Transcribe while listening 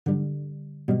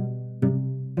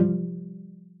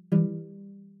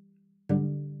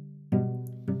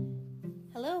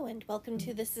and welcome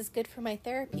to This Is Good for My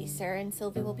Therapy. Sarah and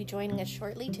Sylvie will be joining us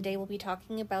shortly. Today we'll be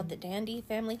talking about the Dandy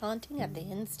family haunting at the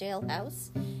Hinsdale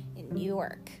House in New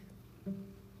York.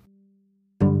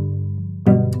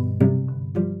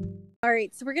 All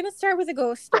right, so we're going to start with a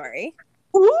ghost story.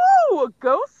 Ooh, a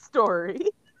ghost story.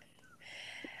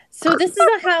 So this is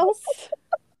a house.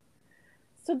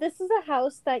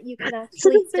 That you can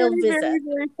actually still visit. Very,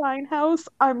 very fine house.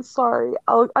 I'm sorry.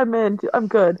 I'm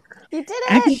good. You did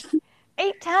it!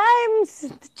 8 times!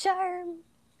 The charm.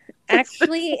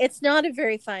 Actually, it's not a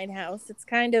very fine house. It's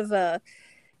kind of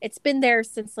it's been there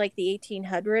since like the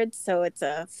 1800s, so it's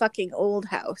a fucking old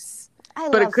house. I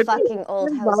love fucking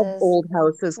old houses. I love old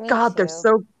houses. Me God, too. They're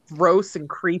so gross and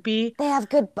creepy. They have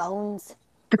good bones.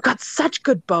 They've got such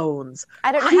good bones.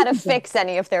 I don't know how to fix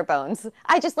any of their bones.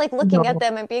 I just like looking at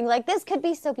them and being like, this could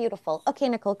be so beautiful. Okay,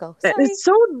 Nicole, go. Sorry. It's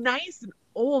so nice and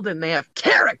old, and they have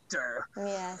character.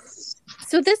 Yes.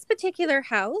 So this particular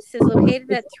house is located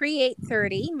at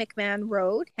 3830 McMahon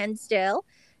Road, Hinsdale,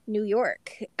 New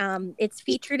York. It's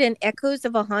featured in Echoes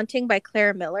of a Haunting by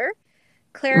Clara Miller.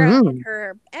 Clara and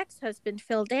her ex-husband,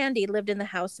 Phil Dandy, lived in the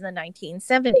house in the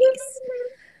 1970s.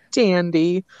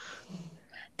 Dandy.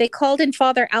 They called in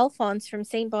Father Alphonse from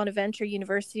St. Bonaventure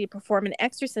University to perform an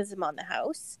exorcism on the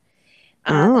house.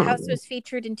 The house was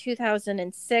featured in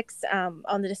 2006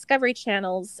 on the Discovery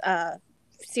Channel's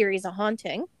series A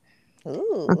Haunting.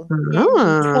 Ooh.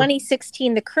 In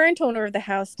 2016, the current owner of the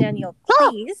house, Daniel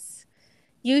Cleese,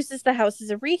 uses the house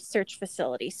as a research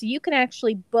facility. So you can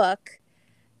actually book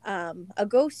a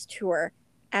ghost tour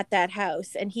at that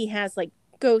house, and he has like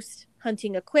ghost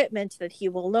hunting equipment that he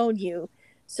will loan you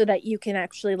so that you can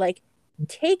actually like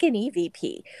take an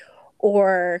EVP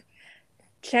or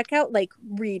check out like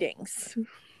readings.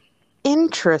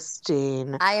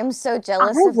 Interesting. I am so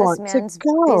jealous of this man's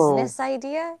business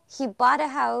idea. He bought a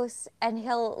house and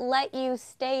he'll let you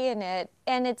stay in it,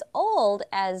 and it's old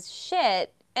as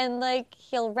shit, and like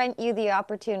he'll rent you the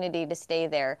opportunity to stay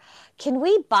there. Can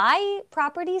we buy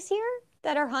properties here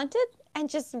that are haunted and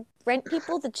just rent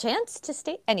people the chance to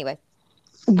stay? Anyway.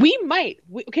 We might.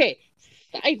 Okay.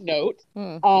 Side note,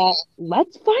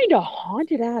 let's find a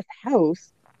haunted ass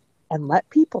house and let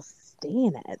people stay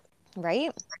in it.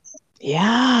 Right?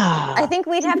 Yeah. I think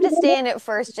we'd have to stay in it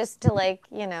first just to like,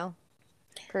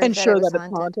 prove ensure that it's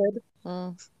haunted.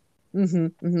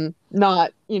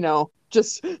 Not,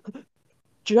 just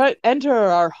enter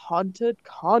our haunted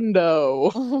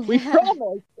condo. We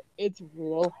promise it's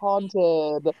real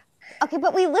haunted. Okay,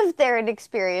 but we lived there and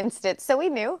experienced it, so we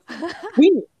knew.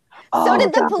 So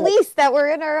did the police that were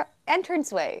in our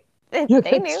entranceway. They knew.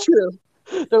 That's true.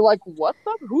 They're like, what's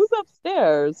up? Who's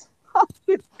upstairs?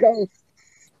 It's ghosts.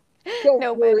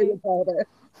 Don't worry about it.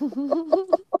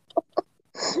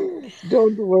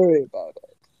 Don't worry about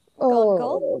it.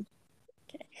 Gold.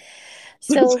 Okay.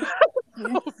 So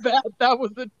that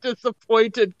was a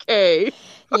disappointed Kay.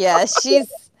 Yeah,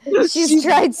 she's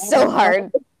tried so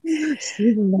hard.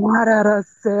 She's mad at us,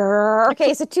 Sarah.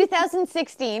 Okay, so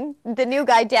 2016, the new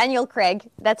guy, Daniel Craig,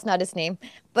 that's not his name,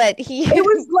 but it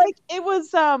was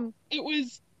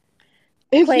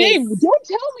his name. Don't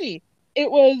tell me.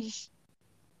 It was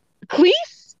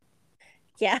Cleese?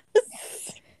 Yes.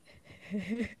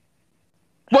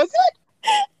 Was it?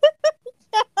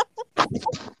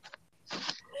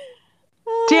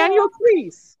 Daniel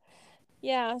Cleese.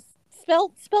 Yeah,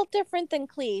 spelled different than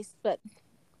Cleese, but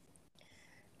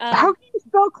how can you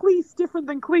spell Cleese different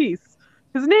than Cleese?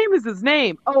 His name is his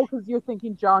name. Oh, because you're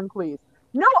thinking John Cleese.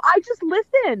 No, I just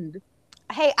listened.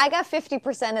 Hey, I got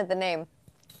 50% of the name.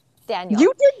 Daniel.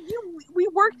 You did. We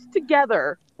worked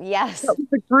together. Yes. That was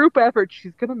a group effort.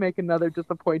 She's going to make another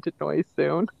disappointed noise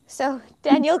soon. So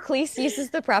Daniel Cleese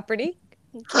uses the property.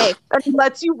 Okay. And he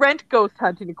lets you rent ghost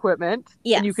hunting equipment.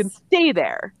 Yes. And you can stay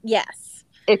there. Yes.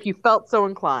 If you felt so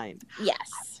inclined.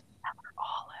 Yes.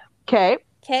 Okay.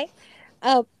 Okay.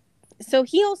 So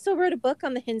he also wrote a book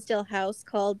on the Hinsdale House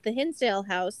called The Hinsdale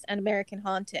House: An American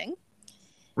Haunting.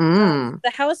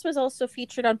 The house was also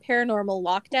featured on Paranormal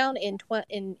Lockdown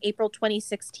in April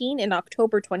 2016 and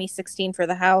October 2016 for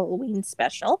the Halloween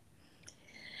special.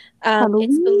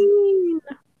 It's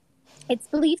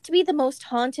believed to be the most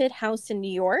haunted house in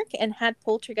New York and had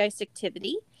poltergeist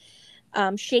activity,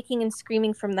 shaking and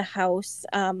screaming from the house.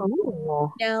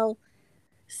 Now,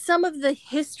 some of the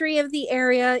history of the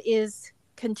area is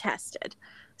contested.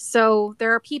 So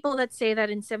there are people that say that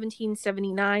in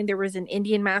 1779 there was an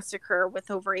Indian massacre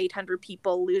with over 800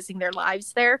 people losing their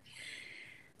lives there,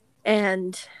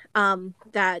 and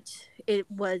that it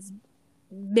was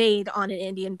made on an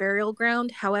Indian burial ground.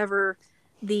 However,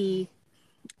 the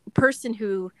person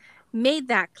who made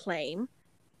that claim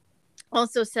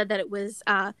also said that it was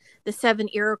the 7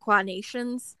 Iroquois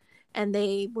nations, and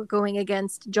they were going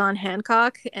against John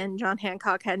Hancock, and John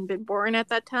Hancock hadn't been born at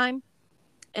that time.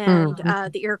 And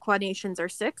the Iroquois nations are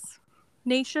 6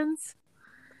 nations,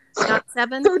 not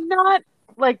 7. So not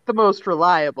like the most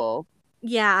reliable.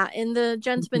 Yeah, and the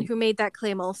gentleman who made that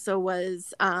claim also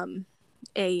was a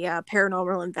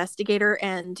paranormal investigator,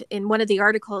 and in one of the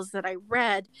articles that I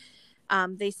read,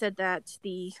 they said that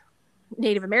the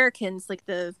Native Americans, like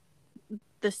the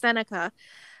Seneca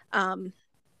and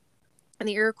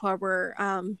the Iroquois, were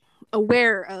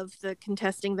aware of the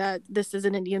contesting that this is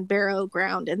an Indian burial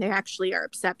ground, and they actually are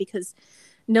upset because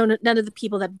none of the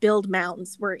people that build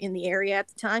mounds were in the area at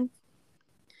the time,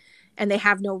 and they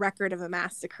have no record of a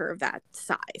massacre of that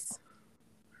size.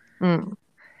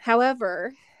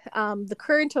 However, the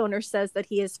current owner says that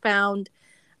he has found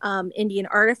Indian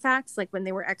artifacts, like when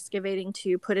they were excavating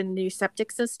to put in a new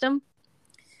septic system.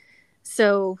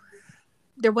 So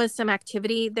there was some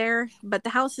activity there, but the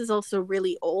house is also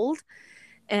really old,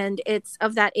 and it's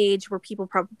of that age where people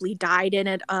probably died in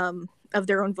it of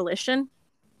their own volition.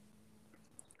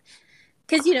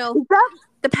 Because, you know,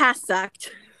 the past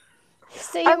sucked.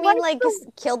 So you mean like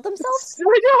killed themselves?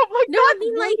 No, I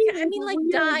mean like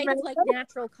died of like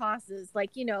natural causes,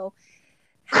 like, you know,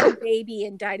 had a baby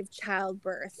and died of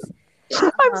childbirth.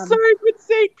 I'm sorry, but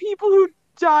saying people who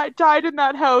died in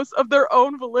that house of their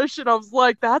own volition, I was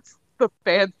like, that's the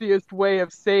fanciest way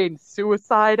of saying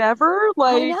suicide ever.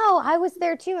 Like, I know, I was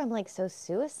there too. I'm like, so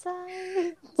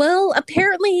suicide? Well,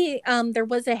 apparently there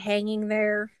was a hanging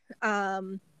there.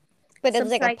 But it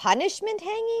was like a punishment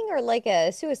hanging or like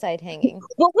a suicide hanging?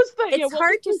 What was the? It's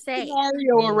hard to say.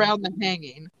 Scenario around the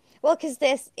hanging. Well, because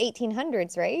this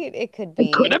 1800s, right? It could be.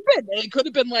 It could have been. It could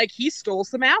have been like he stole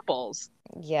some apples.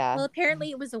 Yeah. Well, apparently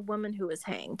it was a woman who was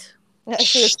hanged. No,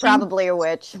 she was probably a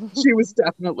witch. She was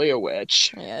definitely a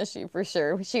witch. Yeah, for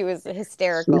sure. She was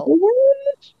hysterical.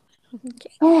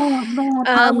 Okay. Oh man,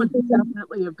 I would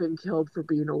definitely have been killed for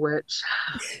being a witch.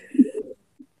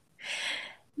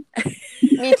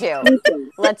 Me too.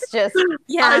 Let's just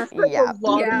I spent a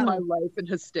lot of my life in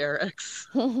hysterics.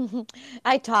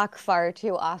 I talk far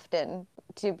too often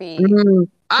to be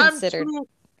considered.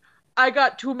 I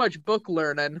got too much book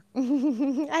learning.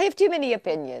 I have too many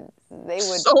opinions. They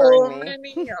would so burn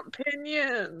me. Many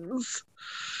opinions.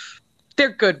 They're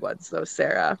good ones though,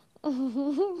 Sarah.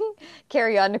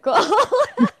 Carry on, Nicole.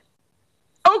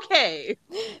 Okay.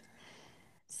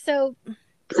 So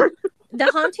the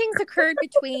hauntings occurred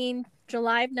between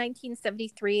July of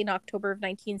 1973 and October of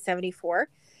 1974.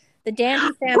 The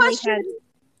Dandy family had...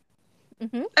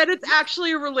 And it's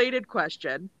actually a related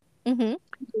question. How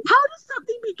does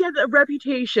something get a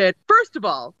reputation? First of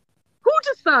all, who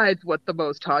decides what the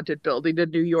most haunted building in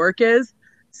New York is?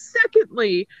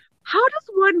 Secondly, how does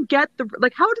one get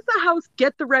how does a house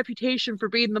get the reputation for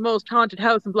being the most haunted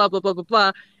house and blah, blah, blah, blah,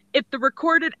 blah, if the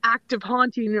recorded act of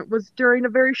haunting was during a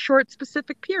very short,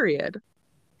 specific period?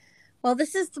 Well,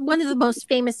 this is one of the most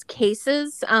famous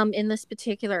cases in this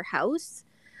particular house.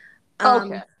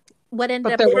 Okay. What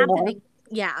ended up happening...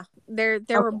 Yeah, there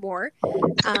were more.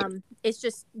 It's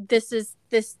just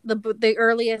the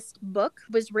earliest book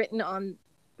was written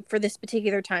for this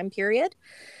particular time period.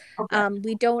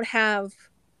 We don't have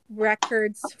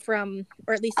records from,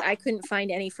 or at least I couldn't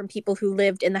find any from people who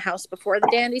lived in the house before the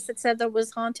Dandys that said that it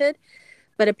was haunted.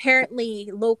 But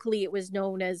apparently, locally, it was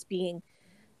known as being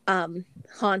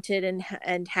haunted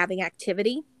and having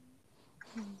activity.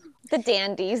 The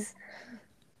Dandys.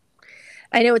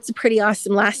 I know it's a pretty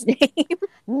awesome last name.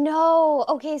 No.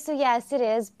 Okay, so yes, it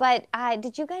is. But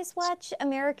did you guys watch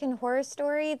American Horror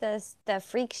Story, the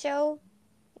freak show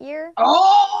year?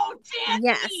 Oh, Dandy!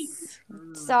 Yes.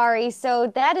 Sorry. So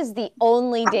that is the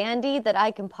only Dandy that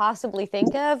I can possibly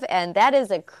think of, and that is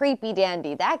a creepy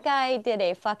Dandy. That guy did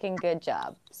a fucking good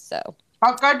job. So.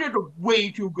 That guy did a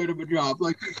way too good of a job.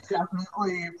 Like, he's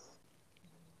definitely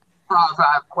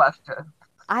that question.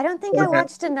 I don't think I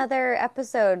watched another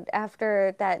episode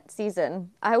after that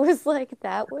season. I was like,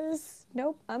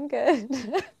 nope, I'm good.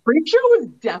 Freak Show was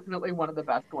definitely one of the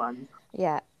best ones.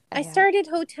 Yeah. I started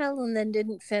Hotel and then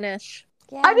didn't finish.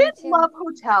 Yeah, I didn't love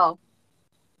Hotel.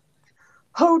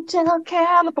 Hotel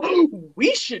California.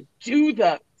 We should do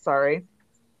that. Sorry.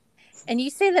 And you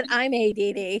say that I'm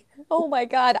ADD. Oh my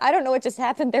God. I don't know what just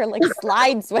happened there. Like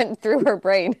slides went through her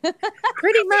brain.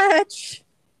 Pretty much.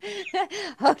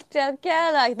 Hotel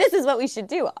California. This is what we should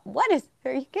do. Are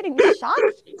you getting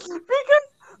shocked? Because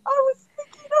I was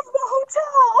thinking of the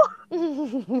hotel.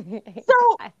 So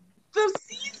the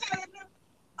season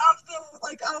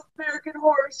of American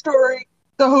Horror Story,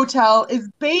 the hotel is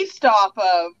based off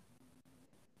of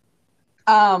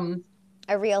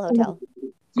A real hotel.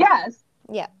 Yes.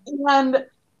 Yeah. And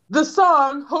the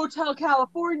song Hotel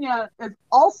California is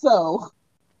also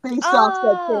based off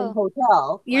that same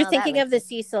hotel. You're thinking of the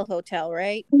Cecil Hotel,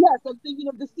 right? Yes, I'm thinking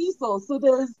of the Cecil. So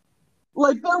there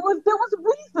was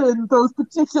a reason those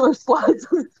particular slides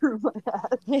went through my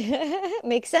head.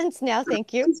 Makes sense now.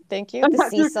 Thank you. The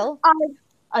Cecil.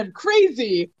 I'm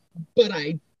crazy, but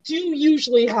I do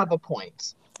usually have a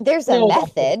point. There's a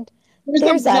method.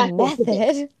 There's a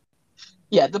method.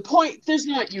 Yeah, the point, there's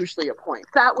not usually a point.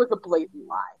 That was a blatant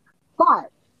lie.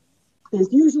 But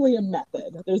there's usually a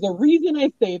method. There's a reason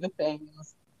I say the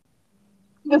things.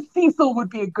 The Cecil would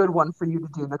be a good one for you to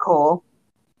do, Nicole.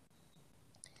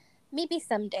 Maybe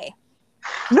someday.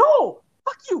 No!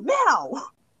 Fuck you now!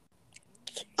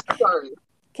 Sorry.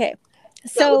 Okay.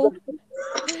 So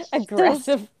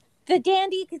aggressive. So the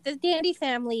Dandy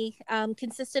family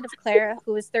consisted of Clara,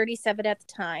 who was 37 at the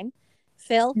time,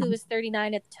 Phil, who was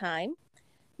 39 at the time,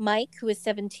 Mike, who was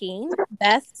 17,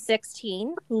 Beth,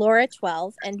 16, Laura,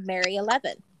 12, and Mary,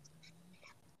 11.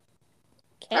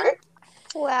 Okay.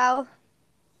 Wow.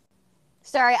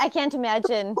 Sorry, I can't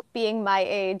imagine being my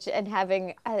age and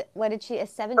having, a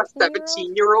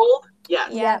 17-year-old?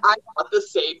 Yeah. I thought the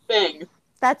same thing.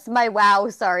 That's my wow,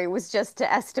 sorry, was just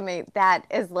to estimate that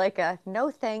as like a no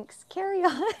thanks, carry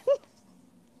on.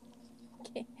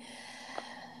 Okay.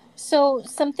 So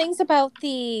some things about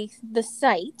the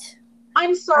site.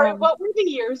 I'm sorry, what were the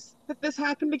years that this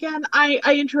happened again? I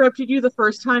interrupted you the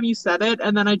first time you said it,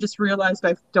 and then I just realized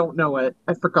I don't know it.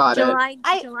 I forgot July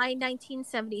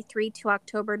 1973 to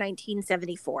October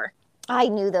 1974. I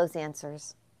knew those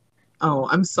answers. Oh,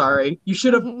 I'm sorry. You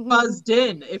should have buzzed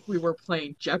in if we were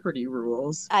playing Jeopardy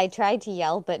rules. I tried to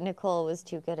yell, but Nicole was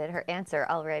too good at her answer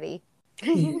already.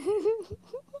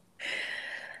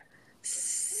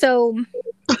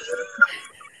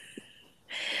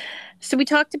 So we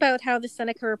talked about how the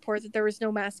Seneca report that there was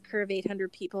no massacre of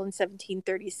 800 people in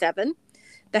 1737.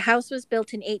 The house was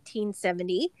built in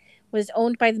 1870, was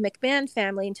owned by the McMahon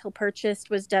family until purchase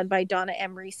was done by Donna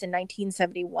Emrys in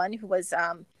 1971, who was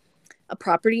a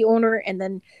property owner. And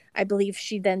then I believe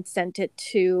she then sold it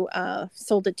to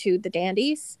the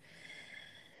Dandys.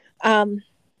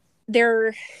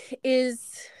 There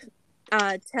is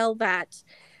tell that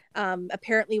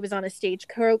apparently it was on a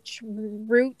stagecoach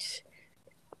route,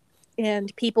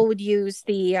 and people would use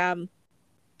the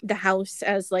house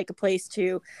as like a place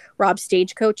to rob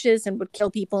stagecoaches and would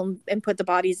kill people and put the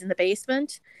bodies in the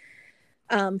basement.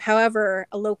 However,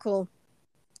 a local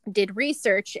did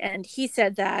research, and he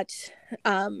said that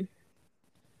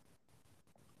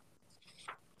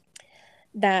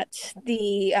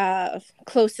the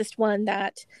closest one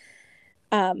that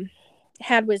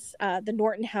had was the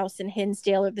Norton House in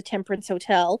Hinsdale, or the Temperance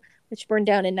Hotel, which burned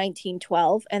down in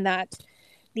 1912, and that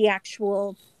the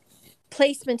actual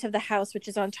placement of the house, which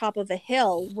is on top of a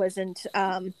hill, wasn't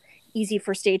easy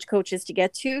for stagecoaches to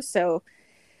get to. So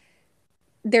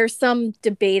there's some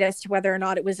debate as to whether or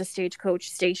not it was a stagecoach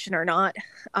station or not.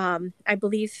 I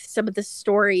believe some of the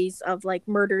stories of like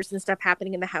murders and stuff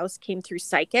happening in the house came through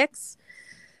psychics.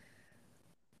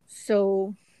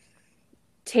 So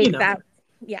take that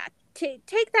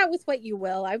with what you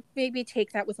will. I maybe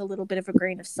take that with a little bit of a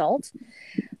grain of salt.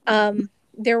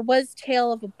 There was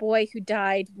tale of a boy who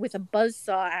died with a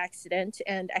buzzsaw accident,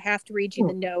 and I have to read you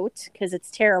the note because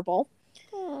it's terrible.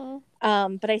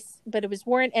 But it was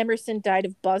Warren Emerson died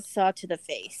of buzzsaw to the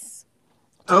face.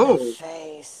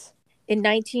 Face. In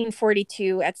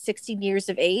 1942 at 16 years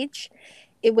of age.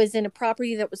 It was in a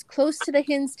property that was close to the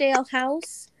Hinsdale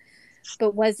house,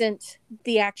 but wasn't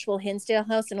the actual Hinsdale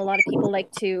house, and a lot of people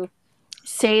like to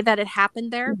say that it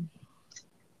happened there.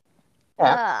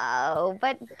 Oh,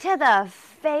 but to the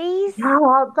face?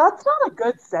 That's not a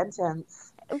good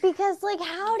sentence. Because, like,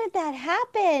 how did that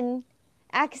happen?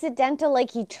 Accidental,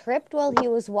 like he tripped while he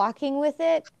was walking with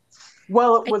it?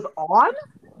 Well, it was on?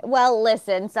 Well,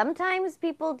 listen, sometimes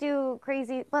people do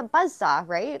crazy, but buzzsaw,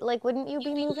 right? Like, wouldn't you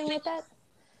be moving with that?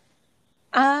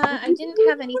 I didn't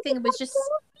have anything.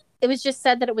 It was just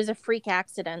said that it was a freak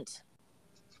accident.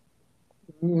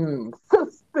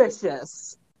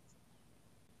 Suspicious.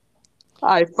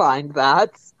 I find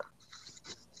that.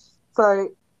 Sorry,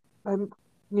 I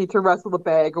need to wrestle the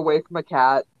bag away from a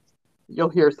cat. You'll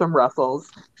hear some rustles.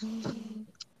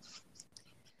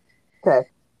 Okay.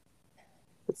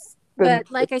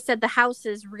 But like I said, the house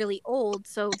is really old,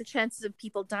 so the chances of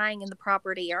people dying in the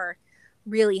property are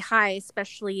really high,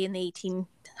 especially in the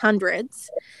 1800s.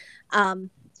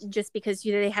 Just because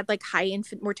they had like high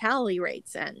infant mortality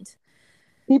rates, and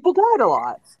people died a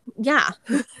lot. Yeah.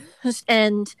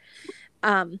 And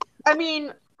I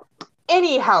mean,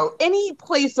 any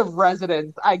place of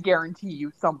residence, I guarantee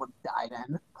you someone's died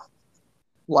in.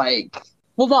 Like,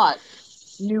 well, not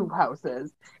new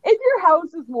houses. If your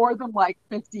house is more than like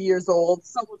 50 years old,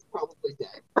 someone's probably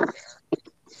dead.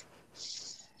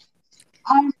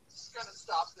 I'm just gonna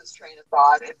stop this train of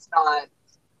thought. It's not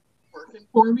working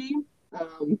for me.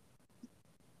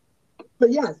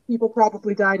 But yes, people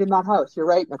probably died in that house. You're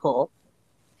right, Nicole.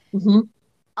 Mm-hmm.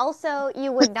 Also,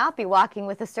 you would not be walking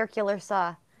with a circular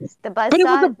saw. The But it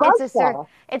was a buzzsaw.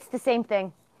 It's the same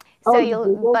thing. So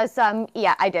you'll buzzsaw.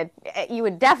 Yeah, I did. You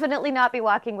would definitely not be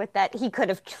walking with that. He could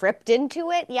have tripped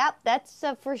into it. Yep, that's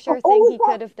a for sure thing he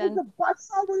could have done. Is a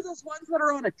buzzsaw one of those ones that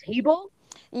are on a table?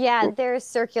 Yeah, there's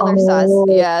circular saws.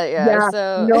 Yeah.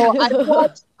 So no,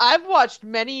 I've watched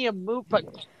many a movie,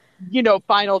 but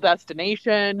Final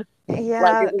Destination.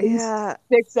 Yeah, like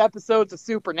 6 episodes of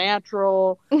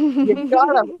Supernatural. You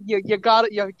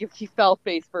fell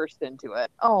face first into it.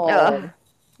 Oh,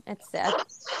 it's sad.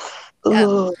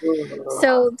 So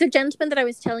the gentleman that I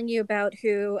was telling you about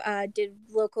who did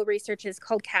local research is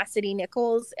called Cassidy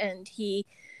Nichols, and he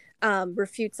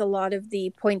refutes a lot of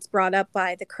the points brought up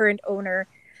by the current owner,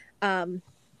 Mr.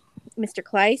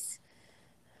 Kleiss,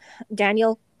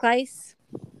 Daniel Kleiss,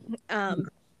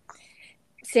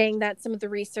 saying that some of the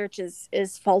research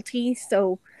is faulty.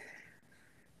 So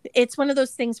it's one of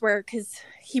those things where, because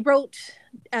he wrote,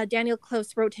 Daniel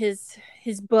Kleiss wrote his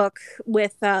book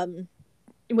with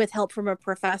help from a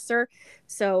professor.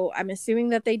 So I'm assuming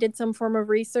that they did some form of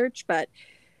research, but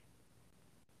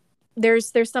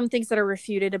there's some things that are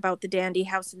refuted about the Dandy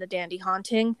House and the Dandy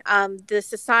haunting. The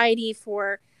Society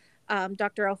for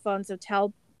Dr. Alfonso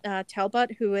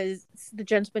Talbot, who is the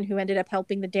gentleman who ended up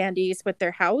helping the Dandys with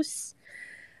their house,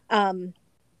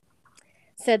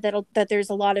 said that there's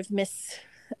a lot of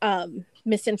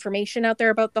misinformation out there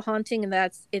about the haunting, and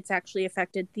it's actually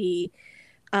affected the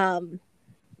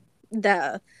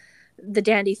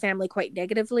Dandy family quite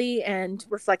negatively and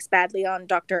reflects badly on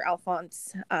Father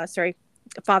Alphonse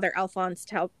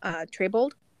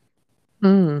Trebold.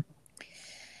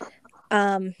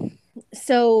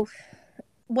 So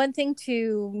one thing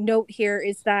to note here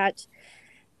is that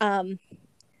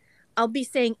I'll be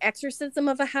saying exorcism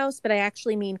of a house, but I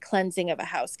actually mean cleansing of a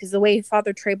house, because the way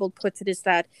Father Trebold puts it is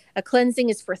that a cleansing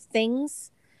is for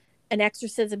things, an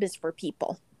exorcism is for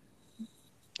people.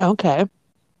 Okay.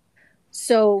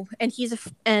 So, and he's a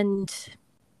Franciscan.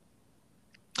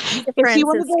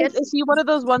 Is he one of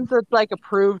those ones that's like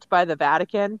approved by the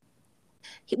Vatican?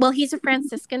 He's a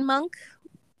Franciscan monk.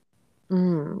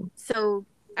 So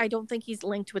I don't think he's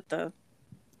linked with the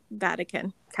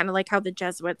Vatican, kind of like how the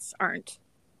Jesuits aren't.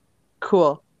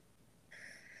 Cool.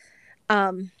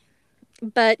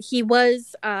 But he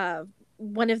was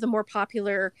one of the more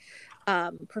popular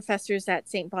professors at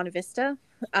St. Bonavista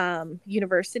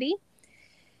University.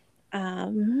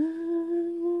 Let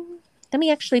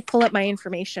me actually pull up my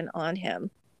information on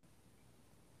him.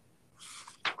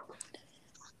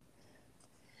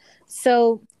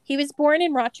 So he was born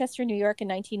in Rochester, New York in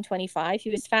 1925. He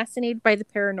was fascinated by the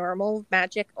paranormal,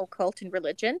 magic, occult, and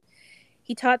religion.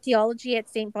 He taught theology at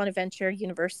St. Bonaventure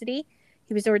University.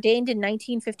 He was ordained in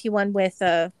 1951 with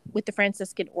the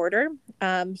Franciscan Order.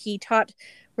 He taught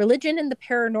religion and the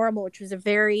paranormal, which was a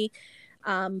very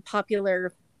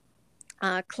popular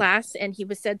class, and he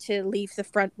was said to leave the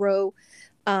front row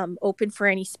open for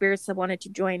any spirits that wanted to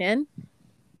join in.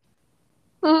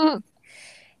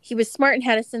 He was smart and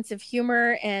had a sense of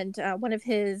humor, and one of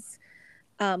his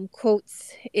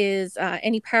quotes is,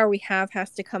 any power we have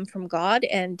has to come from God,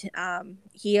 and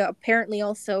he apparently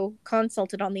also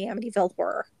consulted on the Amityville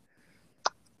Horror.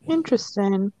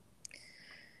 Interesting.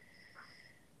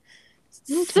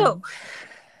 So,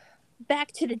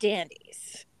 back to the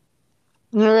Dandys.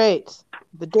 All right.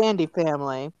 The Dandy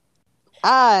family.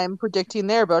 I'm predicting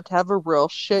they're about to have a real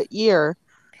shit year.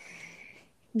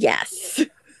 Yes.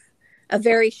 A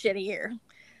very shitty year.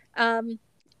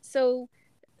 So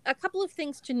a couple of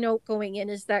things to note going in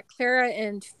is that Clara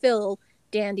and Phil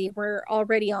Dandy were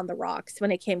already on the rocks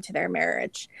when it came to their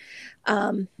marriage.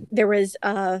 There was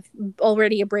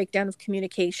already a breakdown of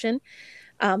communication.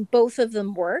 Both of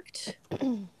them worked.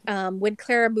 When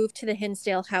Clara moved to the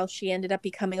Hinsdale house, she ended up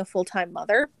becoming a full-time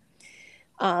mother.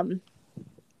 And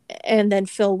then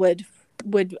Phil would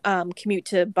commute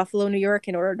to Buffalo, New York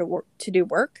in order to do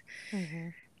work.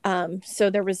 So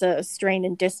there was a strain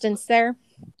in distance there.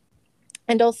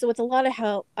 And also with a lot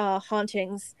of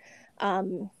hauntings,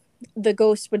 the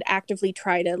ghost would actively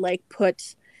try to like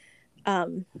put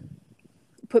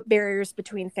barriers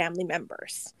between family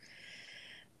members.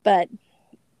 But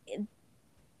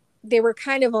they were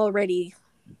kind of already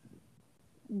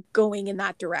going in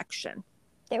that direction.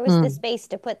 There was the space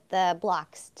to put the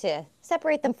blocks to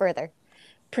separate them further.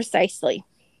 Precisely.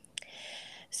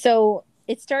 So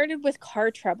it started with car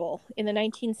trouble. In the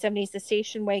 1970s, the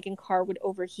station wagon car would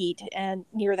overheat and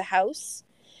near the house.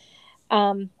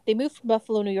 They moved from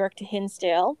Buffalo, New York to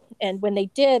Hinsdale. And when they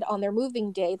did, on their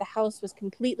moving day, the house was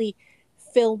completely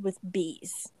filled with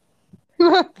bees.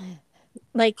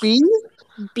 Like bees?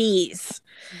 Bees.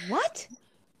 What?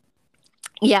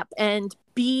 Yep. And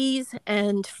bees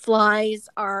and flies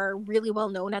are really well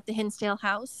known at the Hinsdale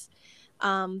house.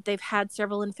 They've had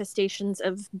several infestations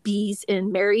of bees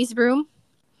in Mary's room.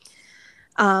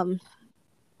 And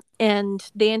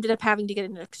they ended up having to get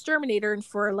an exterminator. And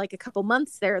for like a couple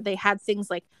months there, they had things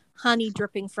like honey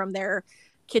dripping from their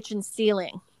kitchen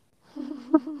ceiling.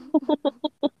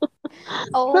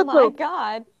 Oh my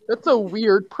God. That's a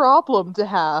weird problem to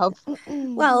have.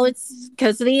 Well, it's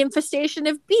because of the infestation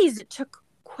of bees. It took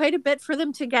quite a bit for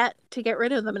them to get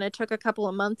rid of them. And it took a couple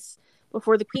of months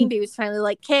before the queen bee was finally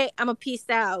like, okay, I'm a piece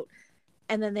out.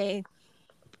 And then they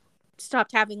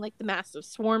stopped having like the massive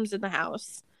swarms in the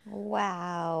house.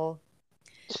 Wow.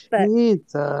 But,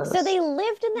 Jesus. So they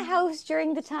lived in the house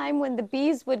during the time when the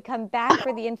bees would come back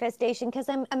for the infestation, because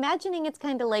I'm imagining it's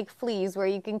kind of like fleas where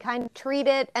you can kind of treat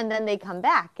it and then they come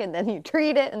back and then you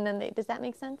treat it and then they... Does that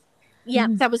make sense? Yeah,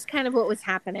 that was kind of what was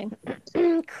happening.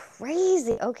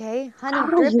 Crazy. Okay. Honey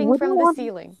dripping from the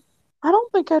ceiling. I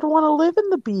don't think I'd want to live in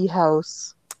the bee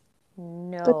house.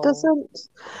 No. That doesn't...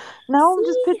 Now I'm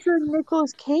just picturing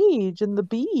Nicolas Cage and the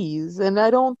bees, and I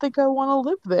don't think I want to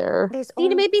live there.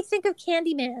 You made me think of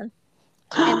Candyman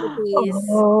and the bees.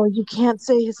 Oh, you can't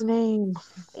say his name.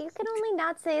 You can only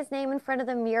not say his name in front of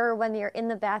the mirror when you're in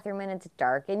the bathroom and it's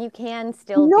dark, and you can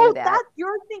still do that.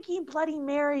 You're thinking Bloody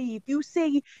Mary. If you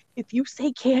say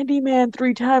Candyman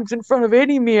 3 times in front of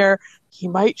any mirror, he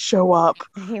might show up.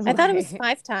 I thought it was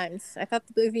 5 times. I thought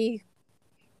the movie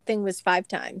thing was 5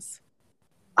 times.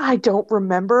 I don't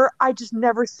remember. I just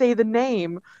never say the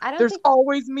name. There's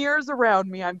always mirrors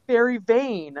around me. I'm very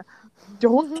vain.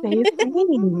 Don't say his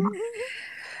name.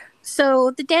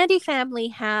 So the Dandy family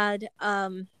had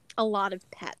a lot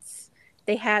of pets.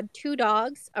 They had 2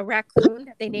 dogs, a raccoon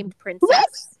that they named Princess. What?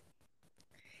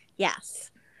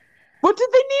 Yes. What did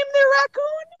they name their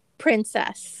raccoon?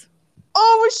 Princess.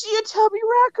 Oh, was she a tubby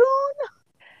raccoon?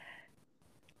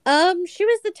 She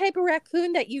was the type of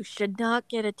raccoon that you should not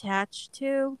get attached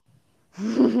to.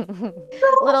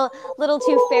 Little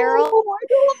too feral. Oh, I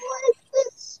don't like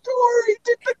this story.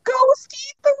 Did the ghost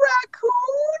eat the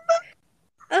raccoon?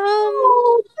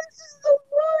 Oh, this is the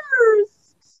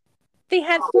worst. They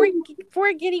had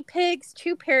 4 guinea pigs,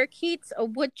 2 parakeets, a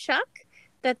woodchuck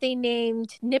that they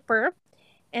named Nipper,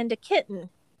 and a kitten.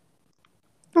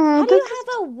 How do you have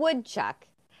a woodchuck?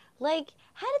 Like,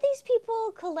 how do these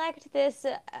people collect this is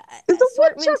a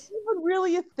woodchuck even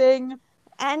really a thing?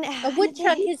 And a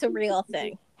woodchuck is a real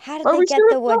thing. How did they get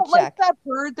the woodchuck? Like that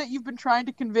bird that you've been trying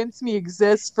to convince me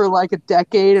exists for like a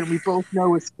decade and we both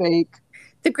know is fake.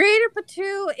 The greater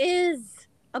Patu is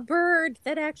a bird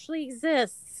that actually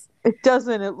exists. It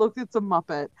doesn't. It's a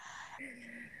Muppet.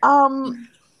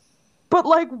 But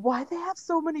like, why they have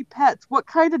so many pets? What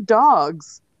kind of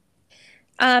dogs?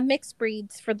 Mixed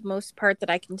breeds for the most part that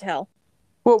I can tell.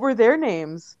 What were their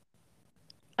names?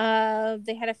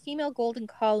 They had a female golden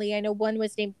collie. I know one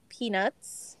was named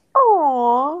Peanuts.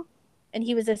 Aww. And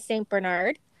he was a Saint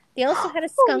Bernard. They also had a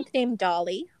skunk named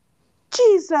Dolly.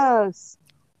 Jesus.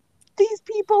 These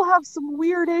people have some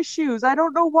weird issues. I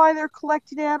don't know why they're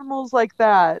collecting animals like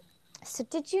that. So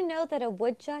did you know that a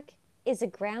woodchuck is a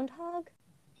groundhog?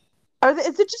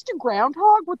 Is it just a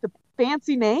groundhog with a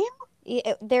fancy name?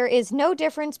 There is no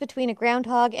difference between a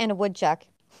groundhog and a woodchuck.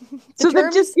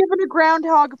 They're just giving a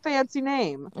groundhog a fancy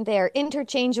name. They are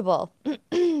interchangeable.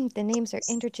 The names are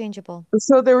interchangeable.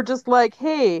 So they were just like,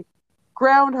 hey,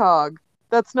 groundhog,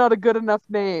 that's not a good enough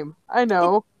name. I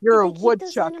know. You're a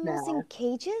woodchuck now. Keep those animals in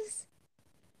cages?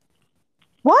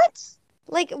 What?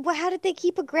 Like, how did they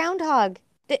keep a groundhog?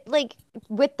 Like,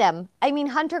 with them? I mean,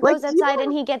 Hunter goes outside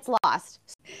and he gets lost.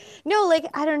 No, like,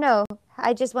 I don't know.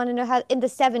 I just want to know how, in the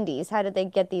 70s, how did they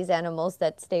get these animals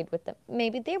that stayed with them?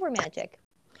 Maybe they were magic.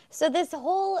 So this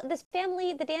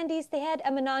family, the Dandies, they had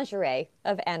a menagerie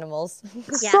of animals.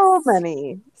 Yes. So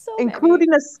many.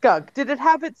 Including a skunk. Did it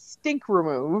have its stink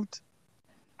removed?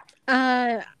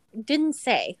 Didn't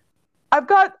say. I've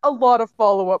got a lot of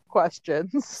follow-up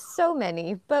questions. So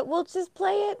many, but we'll just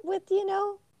play it with,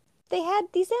 they had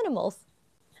these animals.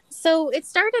 So it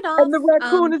started off... And the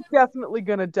raccoon is definitely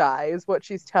going to die, is what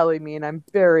she's telling me, and I'm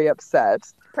very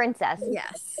upset. Princess.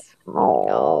 Yes.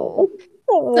 Oh.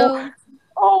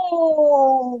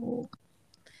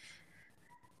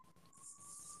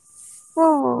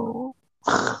 Oh.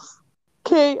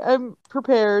 Okay, I'm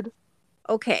prepared.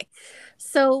 Okay.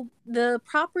 So the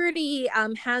property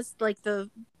has like the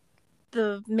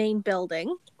main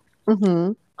building.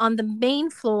 Mm-hmm. On the main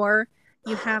floor,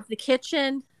 you have the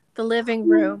kitchen, the living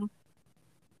room,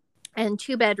 and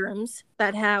 2 bedrooms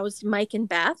that housed Mike and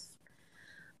Beth.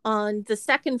 On the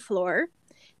second floor,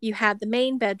 you had the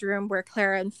main bedroom where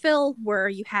Clara and Phil were.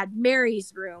 You had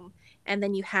Mary's room, and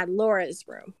then you had Laura's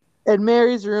room. And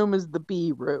Mary's room is the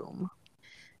B room.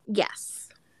 Yes.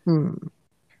 Hmm.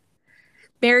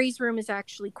 Mary's room is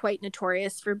actually quite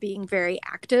notorious for being very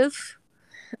active.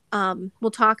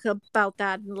 We'll talk about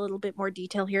that in a little bit more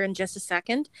detail here in just a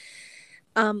second.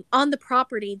 On the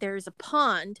property, there's a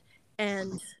pond.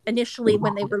 And initially,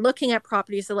 when they were looking at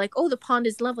properties, they're like, oh, the pond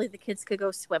is lovely. The kids could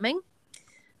go swimming.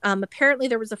 Apparently,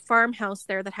 there was a farmhouse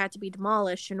there that had to be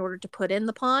demolished in order to put in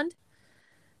the pond.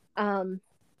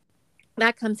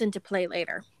 That comes into play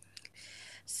later.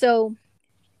 So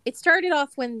it started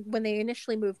off when they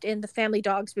initially moved in, the family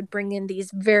dogs would bring in these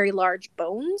very large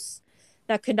bones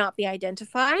that could not be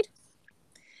identified.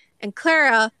 And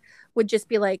Clara would just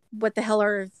be like, what the hell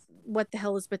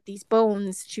is with these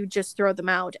bones? She would just throw them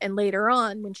out. And later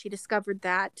on, when she discovered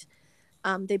that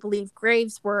they believe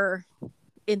graves were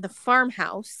in the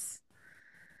farmhouse,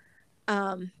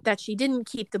 that she didn't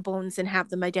keep the bones and have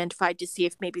them identified to see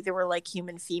if maybe they were like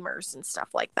human femurs and stuff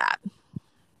like that.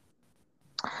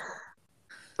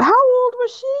 How old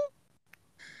was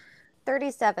she?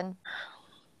 37.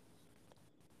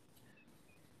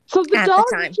 So the dog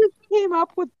just came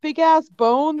up with big ass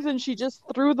bones and she just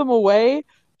threw them away?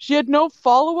 She had no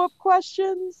follow-up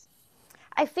questions?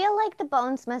 I feel like the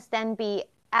bones must then be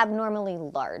abnormally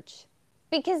large.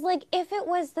 Because, like, if it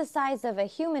was the size of a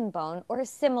human bone or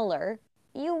similar,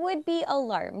 you would be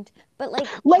alarmed. But, like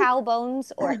cow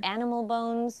bones or animal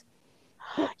bones.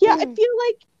 Yeah,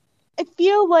 I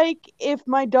feel like if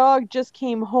my dog just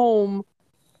came home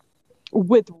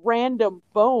with random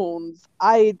bones,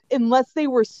 unless they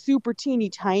were super teeny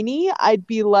tiny, I'd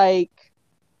be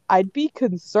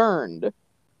concerned.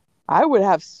 I would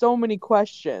have so many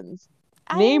questions.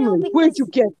 Namely, where'd you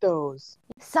get those?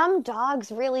 Some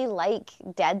dogs really like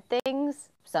dead things.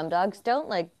 Some dogs don't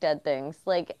like dead things.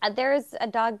 Like, there's a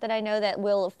dog that I know that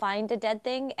will find a dead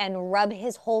thing and rub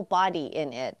his whole body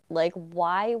in it. Like,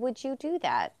 why would you do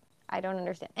that? I don't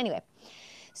understand. Anyway,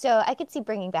 so I could see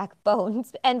bringing back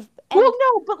bones. And well,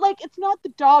 no, but like, it's not the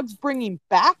dogs bringing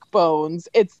back bones.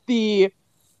 It's the,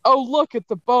 oh, look,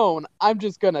 it's a bone. I'm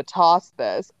just going to toss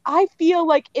this. I feel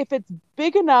like if it's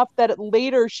big enough that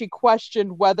later she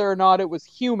questioned whether or not it was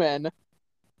human,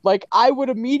 like, I would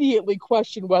immediately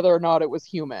question whether or not it was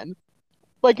human.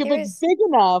 Like, if it's big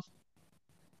enough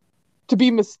to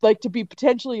be to be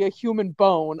potentially a human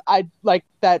bone, I'd like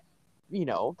that, you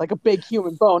know, like a big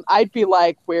human bone, I'd be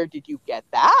like, where did you get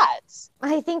that?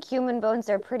 I think human bones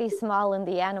are pretty small in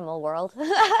the animal world.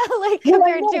 Like,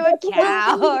 compared to a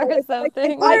cow or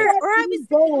something. Or I was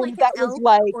thinking like an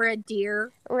elk or a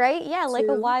deer. Right? Yeah, like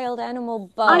a wild animal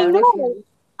bone. I know.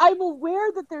 I'm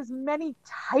aware that there's many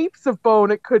types of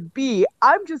bone it could be.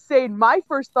 I'm just saying my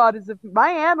first thought is if my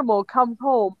animal comes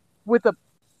home with a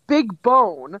big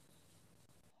bone,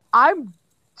 I'm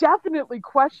definitely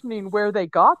questioning where they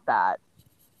got that.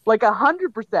 Like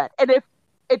 100%. And if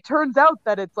it turns out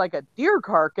that it's like a deer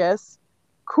carcass,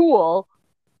 cool.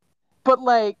 But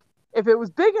like, if it was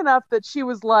big enough that she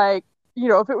was like, you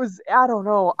know, if it was, I don't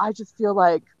know, I just feel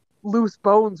like loose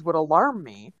bones would alarm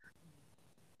me.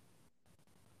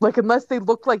 Like, unless they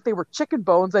looked like they were chicken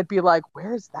bones, I'd be like,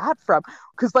 where's that from?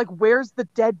 Because, like, where's the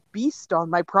dead beast on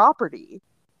my property?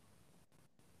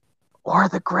 Or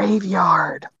the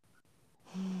graveyard?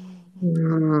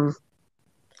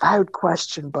 I would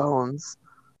question bones.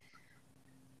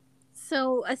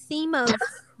 So, a theme of,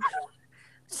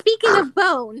 speaking of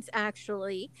bones,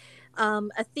 actually,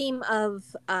 a theme of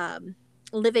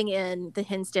living in the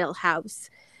Hinsdale house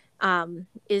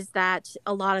is that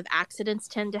a lot of accidents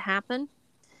tend to happen.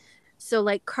 So,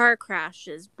 like car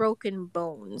crashes, broken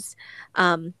bones.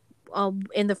 In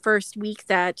the first week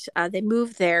that they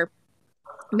moved there,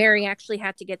 Mary actually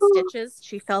had to get stitches.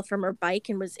 She fell from her bike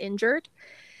and was injured.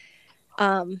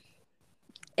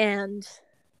 And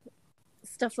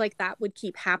stuff like that would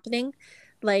keep happening.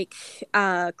 Like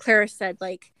Clara said,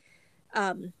 like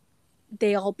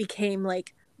they all became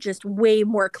like just way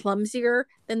more clumsier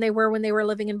than they were when they were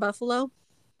living in Buffalo.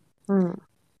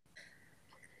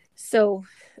 So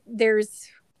there's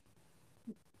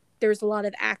a lot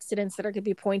of accidents that are going to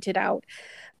be pointed out.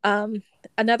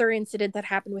 Another incident that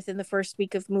happened within the first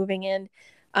week of moving in,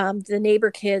 the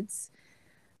neighbor kids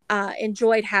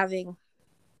enjoyed having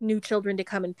new children to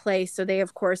come and play. So they,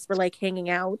 of course, were like hanging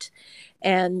out,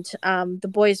 and the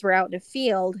boys were out in a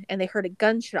field and they heard a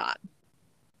gunshot.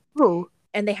 Oh.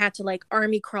 And they had to like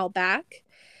army crawl back.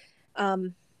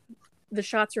 The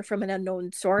shots were from an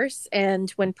unknown source. And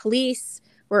when police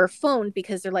were phoned,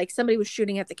 because they're like, somebody was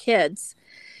shooting at the kids,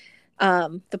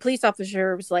 the police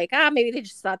officer was like, maybe they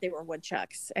just thought they were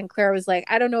woodchucks. And Claire was like,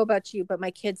 I don't know about you, but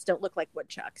my kids don't look like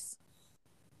woodchucks.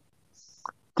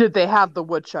 Did they have the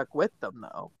woodchuck with them,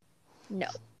 though? No.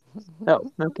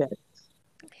 Oh, okay.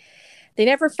 They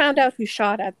never found out who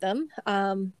shot at them.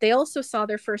 They also saw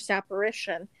their first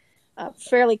apparition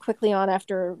fairly quickly on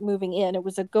after moving in. It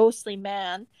was a ghostly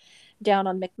man down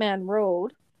on McMahon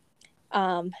Road.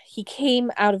 He came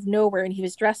out of nowhere and he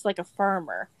was dressed like a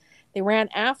farmer. They ran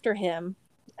after him,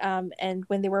 and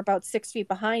when they were about 6 feet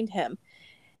behind him,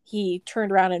 he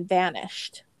turned around and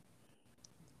vanished.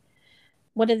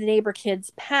 One of the neighbor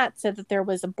kids, Pat, said that there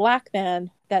was a black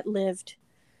man that lived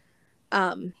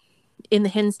in the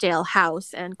Hinsdale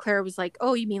house, and Claire was like,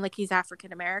 oh, you mean like he's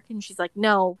African American? She's like,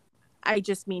 no, I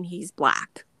just mean he's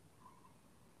black.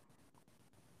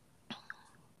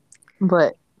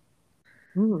 But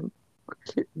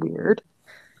weird.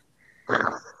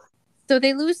 So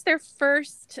they lose their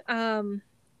first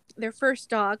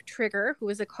dog, Trigger, who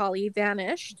was a collie,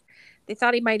 vanished. They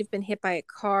thought he might have been hit by a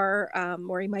car,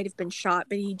 or he might have been shot,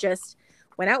 but he just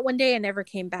went out one day and never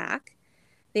came back.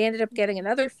 They ended up getting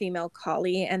another female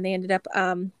collie, and they ended up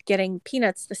getting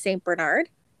Peanuts, the Saint Bernard.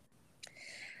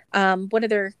 One of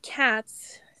their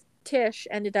cats, Tish,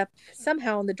 ended up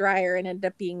somehow in the dryer and ended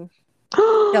up being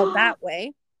killed that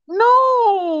way.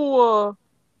 No.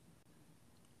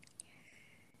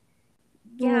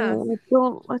 Yeah.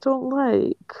 I don't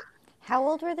like. How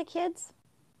old were the kids?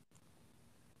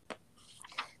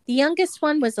 The youngest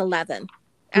one was 11.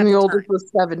 And the oldest was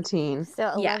 17.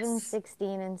 So 11, Yes.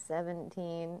 16, and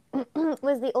 17.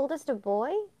 Was the oldest a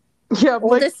boy? Yeah,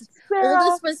 oldest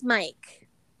was Mike.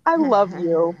 I love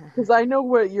you because I know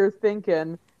what you're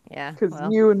thinking. Yeah. Because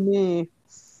you and me,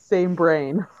 same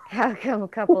brain. How come a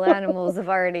couple animals have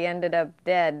already ended up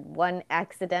dead? One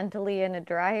accidentally in a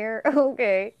dryer?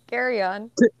 Okay, carry on.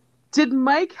 Did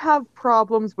Mike have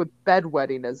problems with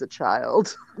bedwetting as a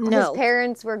child? No. His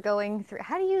parents were going through...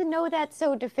 How do you know that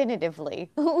so definitively?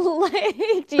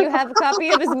 Like, do you have a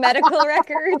copy of his medical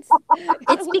records?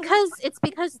 It's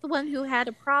because the one who had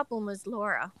a problem was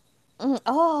Laura.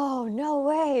 Oh, no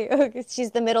way. Okay,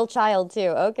 she's the middle child, too.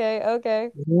 Okay.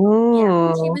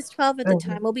 Yeah, she was 12 at the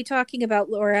time. We'll be talking about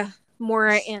Laura more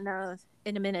in a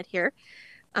minute here.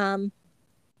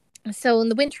 So in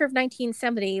the winter of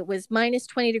 1970, it was minus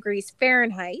 20 degrees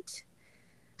Fahrenheit.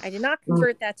 I did not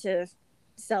convert that to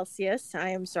Celsius. I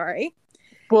am sorry.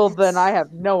 Well, then I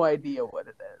have no idea what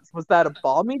it is. Was that a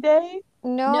balmy day?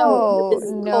 No.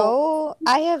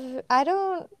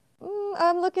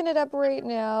 I'm looking it up right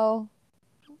now.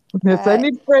 Yes, I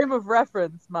need frame of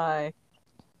reference. My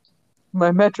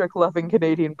metric-loving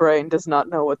Canadian brain does not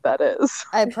know what that is.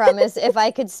 I promise, if I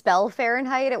could spell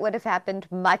Fahrenheit, it would have happened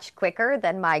much quicker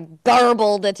than my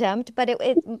garbled attempt. But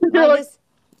it minus...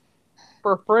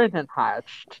 For Fahrenheit.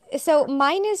 So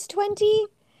minus 20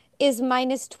 is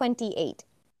minus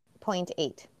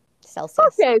 28.8 Celsius.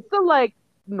 Okay, so like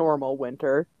normal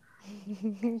winter.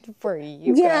 For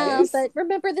you yeah, guys. but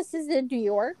remember, this is in New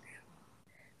York.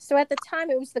 So at the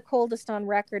time, it was the coldest on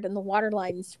record, and the water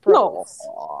lines froze.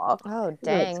 Oh,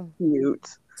 dang. That's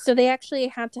cute. So they actually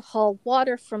had to haul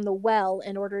water from the well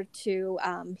in order to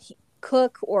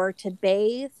cook or to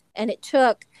bathe. And it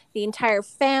took the entire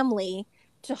family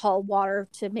to haul water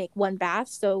to make one bath.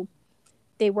 So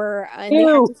they were, and they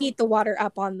had to heat the water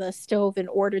up on the stove in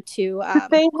order to...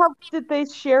 Did they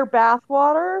share bath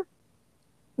water?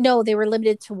 No, they were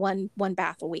limited to one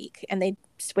bath a week, and they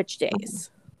switched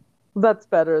days. That's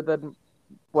better than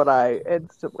what I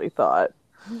instantly thought.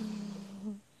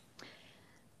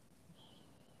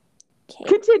 Okay.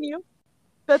 Continue.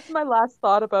 That's my last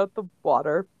thought about the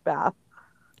water bath.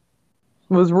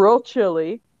 It was real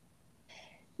chilly.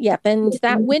 Yep, and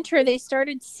that winter they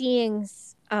started seeing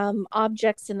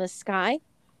objects in the sky.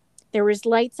 There was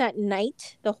lights at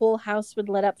night. The whole house would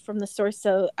lit up from the source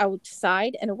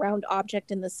outside, and a round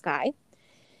object in the sky.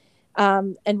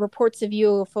 And reports of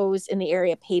UFOs in the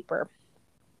area paper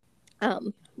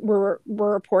were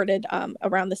reported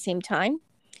around the same time.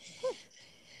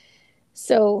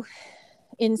 So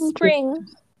in spring,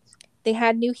 they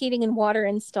had new heating and water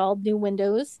installed, new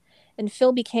windows, and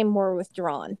Phil became more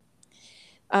withdrawn.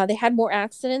 They had more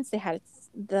accidents. They had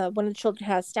one of the children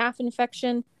had a staph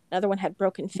infection. Another one had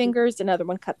broken fingers. Another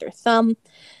one cut their thumb.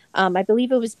 I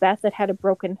believe it was Beth that had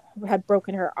broken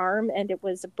her arm, and it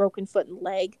was a broken foot and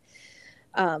leg.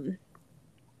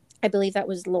 I believe that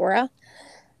was Laura.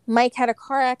 Mike had a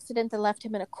car accident that left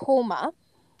him in a coma.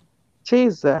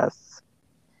 Jesus.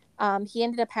 He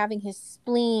ended up having his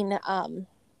spleen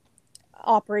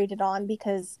operated on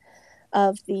because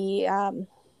of the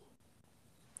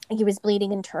he was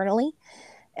bleeding internally,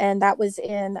 and that was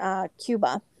in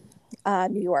Cuba,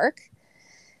 New York.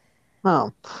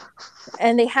 Oh.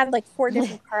 And they had like 4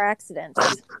 different car accidents.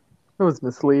 It was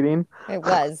misleading. It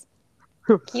was.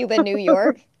 Cuba, New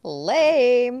York.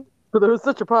 Lame. But there was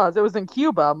such a pause. It was in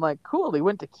Cuba. I'm like, cool. He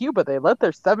went to Cuba. They let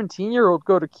their 17-year-old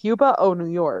go to Cuba. Oh, New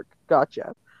York.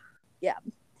 Gotcha. Yeah.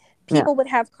 People would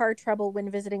have car trouble when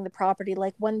visiting the property.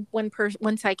 Like one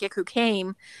psychic who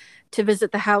came to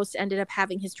visit the house ended up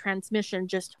having his transmission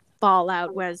just fall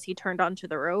out as he turned onto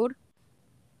the road.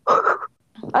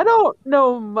 I don't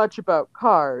know much about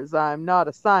cars. I'm not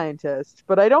a scientist,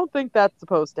 but I don't think that's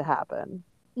supposed to happen.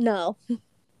 No,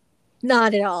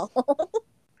 not at all.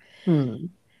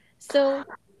 So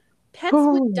pets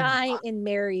would die in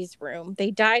Mary's room.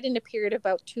 They died in a period of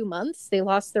about 2 months. They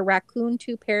lost their raccoon,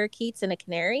 2 parakeets, and a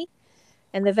canary.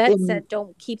 And the vet said,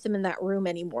 don't keep them in that room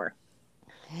anymore.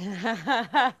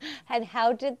 And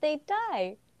how did they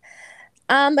die?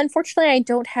 Unfortunately, I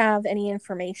don't have any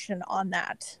information on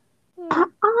that.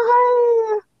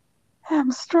 I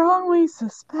am strongly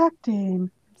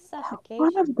suspecting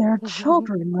one of their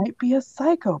children might be a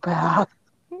psychopath.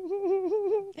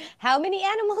 How many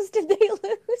animals did they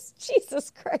lose?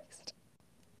 Jesus Christ.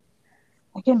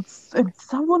 Again, and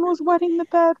someone was wetting the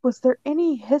bed. Was there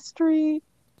any history?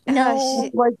 No.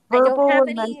 Like verbal or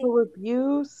mental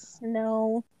abuse?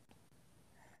 No.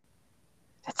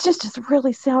 It's just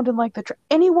really sounding like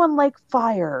anyone like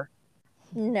fire?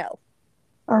 No.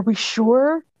 Are we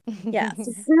sure? Yes.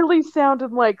 It really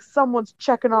sounded like someone's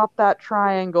checking off that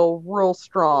triangle real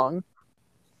strong.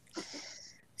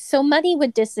 So money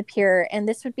would disappear, and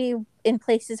this would be in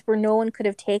places where no one could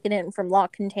have taken it from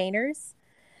locked containers.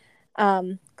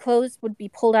 Clothes would be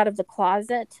pulled out of the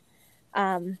closet.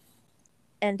 And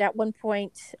at one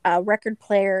point, a record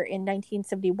player in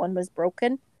 1971 was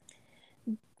broken.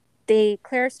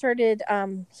 Claire started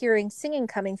hearing singing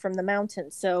coming from the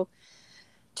mountains. So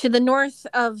to the north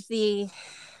of the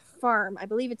farm, I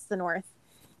believe it's the north,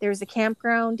 there's a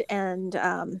campground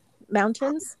and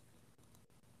mountains.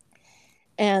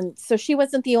 And so she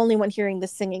wasn't the only one hearing the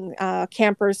singing.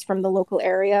 Campers from the local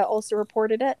area also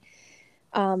reported it.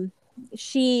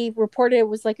 She reported it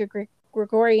was like a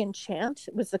Gregorian chant.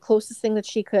 It was the closest thing that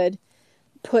she could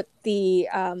put the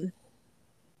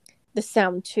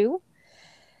sound to.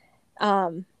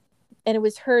 And it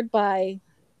was heard by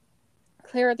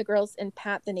Clara, the girls, and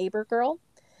Pat, the neighbor girl.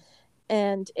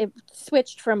 And it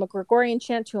switched from a Gregorian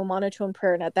chant to a monotone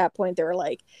prayer. And at that point, they were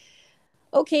like,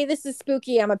 okay, this is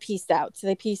spooky. I'm a peaced out. So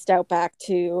they pieced out back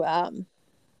to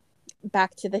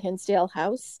the Hinsdale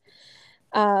house.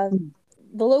 The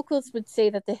locals would say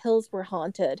that the hills were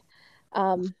haunted.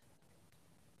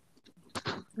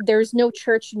 There's no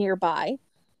church nearby.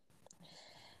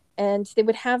 And they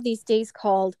would have these days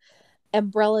called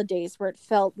umbrella days where it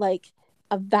felt like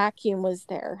a vacuum was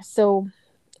there. So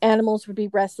animals would be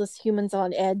restless, humans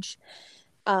on edge.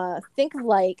 Think of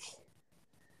like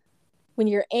when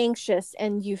you're anxious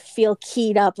and you feel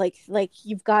keyed up, like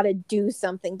you've got to do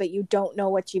something, but you don't know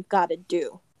what you've got to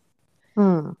do.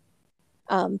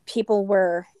 People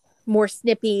were more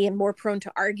snippy and more prone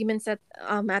to arguments at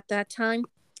that time.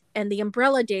 And the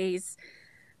umbrella days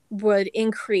would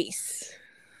increase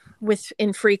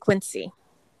in frequency.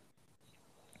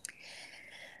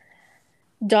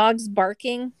 Dogs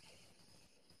barking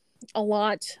a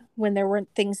lot when there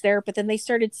weren't things there, but then they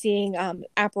started seeing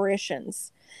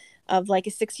apparitions of like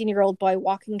a 16-year-old boy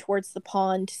walking towards the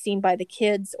pond seen by the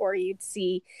kids, or you'd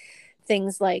see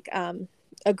things like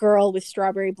a girl with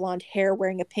strawberry blonde hair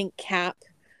wearing a pink cap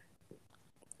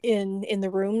in the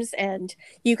rooms, and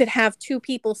you could have 2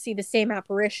 people see the same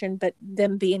apparition but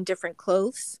them be in different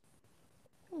clothes.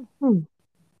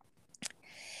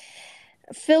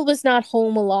 Phil was not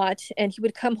home a lot, and he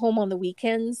would come home on the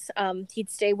weekends. He'd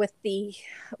stay with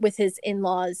his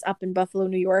in-laws up in Buffalo,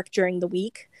 New York during the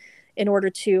week in order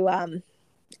to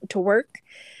work.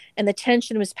 And the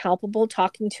tension was palpable.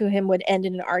 Talking to him would end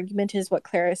in an argument, is what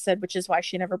Clara said, which is why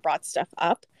she never brought stuff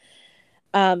up.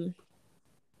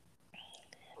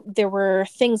 There were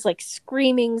things like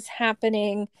screamings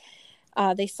happening.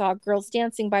 They saw girls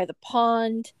dancing by the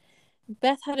pond.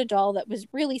 Beth had a doll that was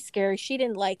really scary. She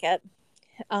didn't like it.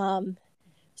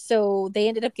 So they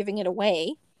ended up giving it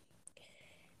away.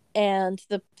 And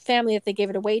the family that they gave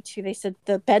it away to, they said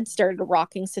the bed started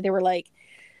rocking. So they were like,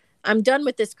 I'm done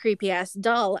with this creepy ass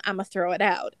doll. I'm going to throw it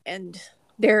out. And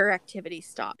their activity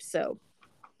stopped. So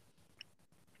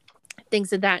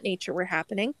Things of that nature were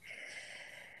happening.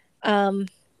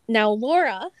 Now,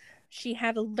 Laura, she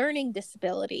had a learning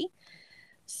disability.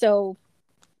 So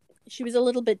she was a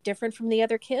little bit different from the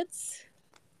other kids.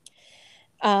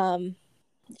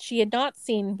 She had not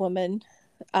seen woman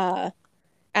at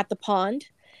the pond,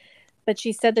 but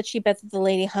she said that she bet that the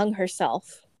lady hung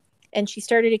herself. And she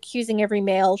started accusing every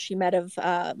male she met of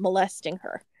molesting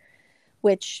her,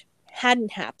 which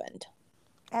hadn't happened.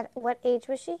 At what age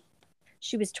was she?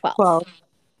 She was 12.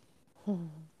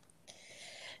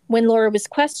 When Laura was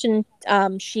questioned,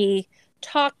 she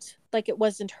talked like it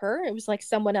wasn't her. It was like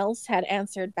someone else had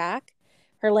answered back.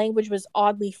 Her language was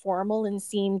oddly formal and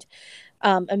seemed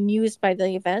amused by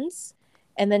the events.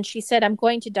 And then she said, "I'm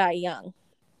going to die young."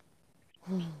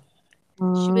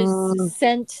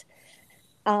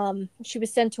 She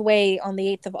was sent away on the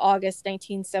 8th of August,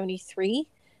 1973,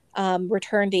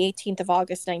 returned the 18th of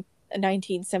August,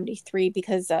 1973,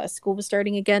 because school was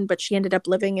starting again, but she ended up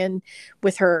living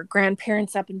with her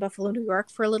grandparents up in Buffalo, New York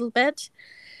for a little bit.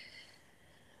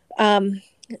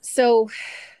 So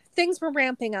things were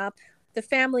ramping up. The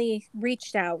family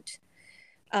reached out.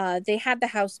 They had the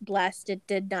house blessed. It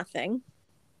did nothing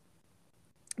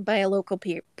by a local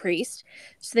priest.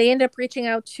 So they ended up reaching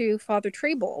out to Father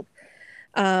Trebold.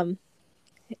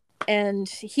 And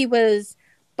he was,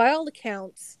 by all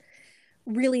accounts,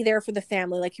 really there for the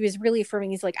family. Like, he was really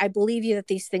affirming. He's like, "I believe you that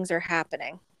these things are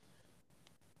happening.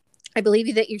 I believe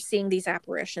you that you're seeing these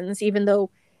apparitions," even though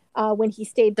when he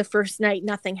stayed the first night,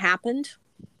 nothing happened,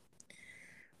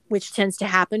 which tends to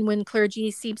happen when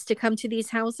clergy seems to come to these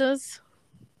houses.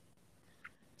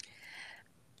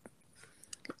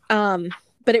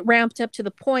 But it ramped up to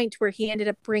the point where he ended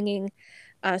up bringing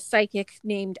a psychic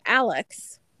named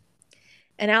Alex.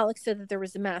 And Alex said that there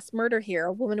was a mass murder here.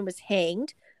 A woman was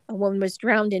hanged. A woman was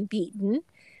drowned and beaten.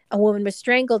 A woman was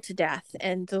strangled to death.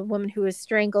 And the woman who was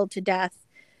strangled to death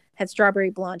had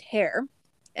strawberry blonde hair.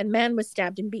 And man was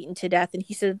stabbed and beaten to death. And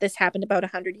he said that this happened about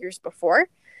 100 years before.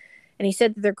 And he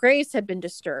said that their graves had been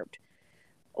disturbed.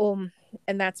 And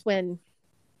that's when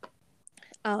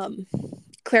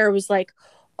Clara was like,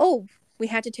 "Oh, we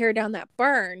had to tear down that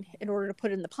barn in order to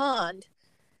put in the pond.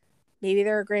 Maybe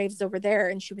there are graves over there."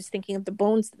 And she was thinking of the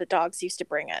bones that the dogs used to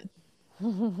bring in.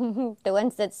 The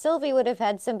ones that Sylvie would have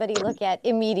had somebody look at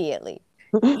immediately.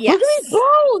 Yes. Look at these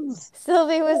bones!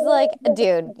 Sylvie was like,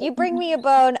 "Dude, you bring me a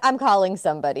bone, I'm calling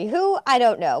somebody." Who? I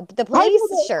don't know. The police?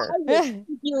 Sure.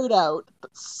 Figure it out.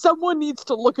 But someone needs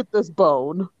to look at this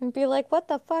bone. And be like, "What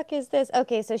the fuck is this?"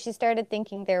 Okay, so she started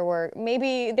thinking there were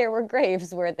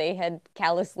graves where they had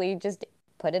callously just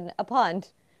put in a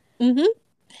pond. Mm-hmm.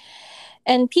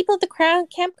 And people at the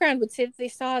campground would say that they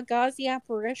saw a gauzy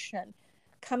apparition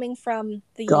coming from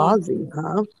the... Gauzy,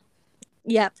 huh?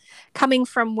 Yeah, coming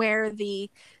from where the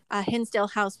Hinsdale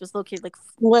house was located, like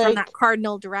from that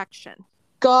cardinal direction.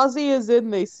 Gauzy as in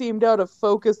they seemed out of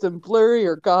focus and blurry,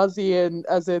 or gauzy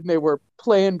as in they were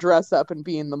playing dress up and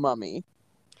being the mummy?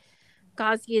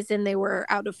 Gauzy as in they were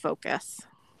out of focus.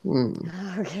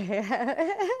 Okay.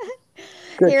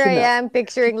 Here I am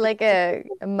picturing like a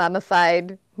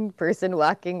mummified person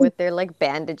walking with their like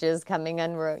bandages coming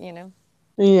unrolled, you know?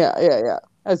 Yeah.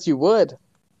 As you would.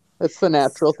 That's the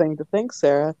natural thing to think,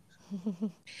 Sarah.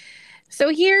 So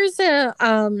here's a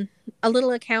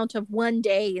little account of one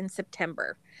day in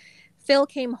September. Phil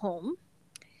came home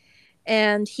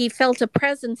and he felt a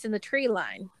presence in the tree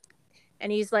line.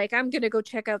 And he's like, "I'm going to go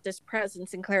check out this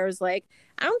presence." And Claire was like,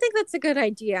 "I don't think that's a good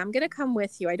idea. I'm going to come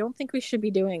with you. I don't think we should be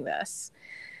doing this."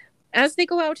 As they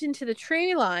go out into the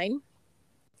tree line,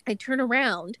 I turn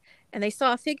around and they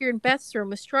saw a figure in Beth's room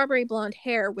with strawberry blonde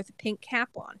hair with a pink cap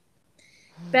on.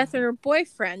 Beth and her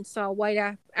boyfriend saw a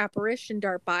white apparition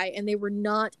dart by, and they were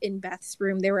not in Beth's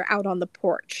room. They were out on the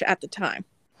porch at the time.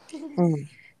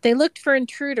 They looked for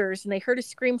intruders, and they heard a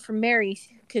scream from Mary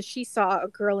because she saw a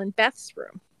girl in Beth's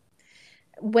room.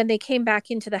 When they came back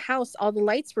into the house, all the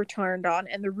lights were turned on,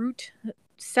 and the root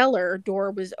cellar door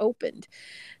was opened.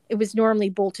 It was normally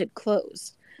bolted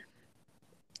closed.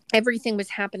 Everything was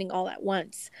happening all at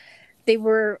once.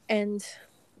 And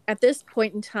at this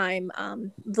point in time,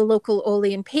 the local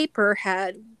Olean paper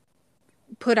had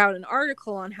put out an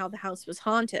article on how the house was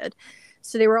haunted.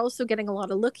 So they were also getting a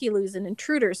lot of looky-loos and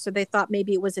intruders. So they thought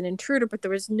maybe it was an intruder, but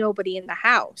there was nobody in the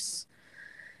house.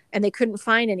 And they couldn't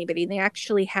find anybody. And they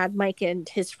actually had Mike and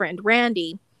his friend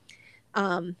Randy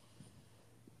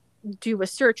do a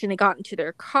search, and they got into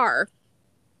their car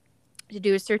to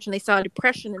do a search, and they saw a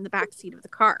depression in the back seat of the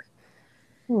car.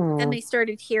 Then they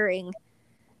started hearing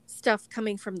stuff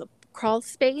coming from the crawl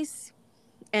space,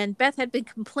 and Beth had been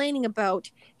complaining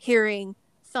about hearing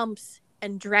thumps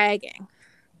and dragging.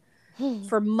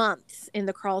 for months in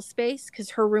the crawl space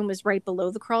because her room was right below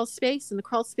the crawl space, and the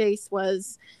crawl space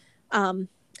was on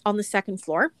the second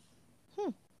floor.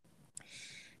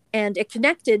 And it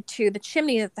connected to the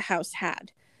chimney that the house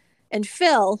had. And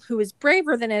Phil, who was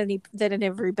braver than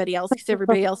everybody else, because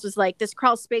everybody else was like, this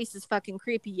crawl space is fucking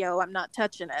creepy, yo, I'm not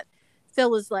touching it. Phil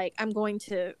was like, I'm going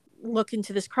to look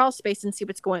into this crawl space and see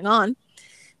what's going on.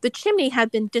 The chimney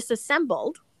had been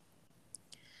disassembled,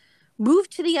 moved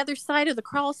to the other side of the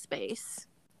crawl space,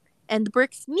 and the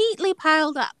bricks neatly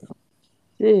piled up.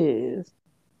 Jeez.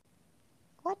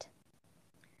 What?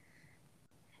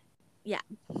 Yeah.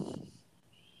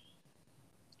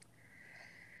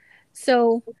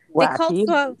 So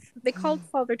they called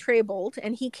Father Traybold,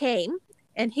 and he came,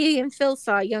 and he and Phil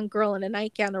saw a young girl in a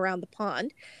nightgown around the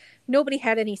pond. Nobody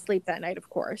had any sleep that night, of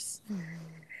course.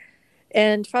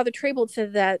 And Father Traybold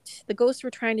said that the ghosts were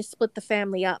trying to split the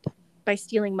family up by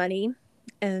stealing money.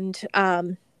 And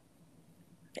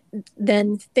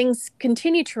then things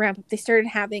continued to ramp up. They started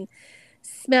having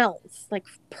smells like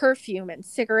perfume and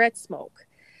cigarette smoke.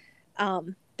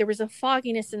 There was a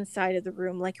fogginess inside of the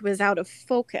room, like it was out of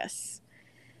focus.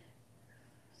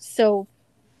 So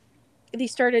they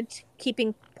started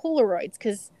keeping Polaroids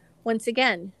because, once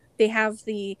again, they have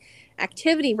the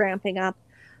activity ramping up,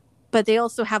 but they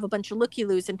also have a bunch of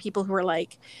looky-loos and people who are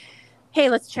like, hey,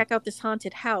 let's check out this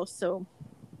haunted house. So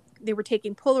they were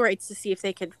taking Polaroids to see if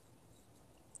they could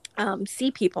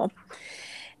see people.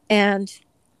 And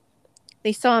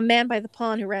they saw a man by the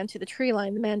pond who ran to the tree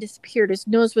line. The man disappeared. His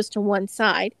nose was to one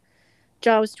side.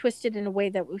 Jaw was twisted in a way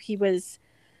that he was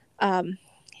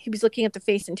looking at the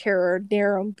face in terror,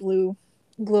 narrow blue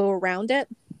glow around it.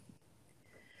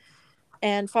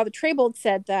 And Father Traybold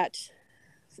said that,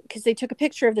 because they took a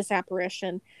picture of this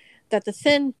apparition, that the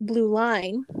thin blue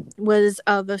line was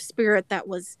of a spirit that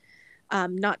was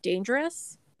not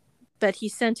dangerous, but he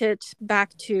sent it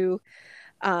back to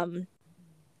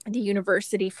the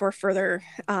university for further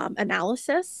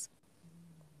analysis.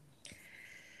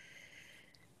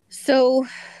 So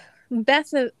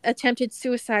Beth attempted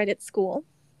suicide at school,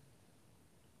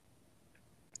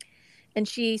 and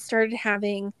she started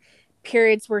having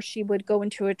periods where she would go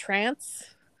into a trance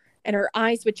and her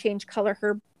eyes would change color.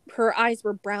 Her eyes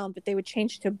were brown, but they would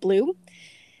change to blue.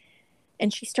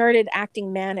 And she started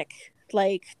acting manic,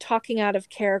 like talking out of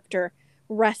character,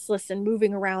 restless and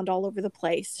moving around all over the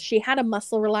place. She had a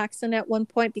muscle relaxant at one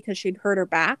point because she'd hurt her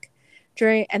back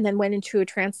and then went into a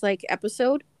trance-like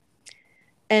episode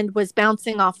and was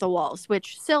bouncing off the walls,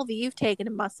 which, Sylvie, you've taken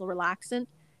a muscle relaxant.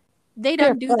 They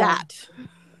don't do that.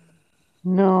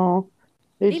 No.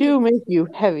 They do make you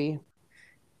heavy.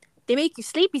 They make you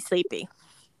sleepy.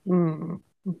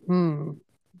 Mm-hmm.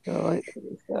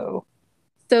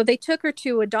 So they took her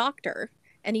to a doctor,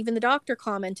 and even the doctor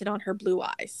commented on her blue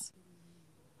eyes.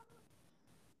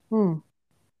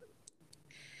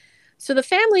 So the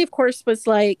family, of course, was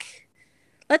like,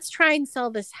 let's try and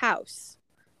sell this house.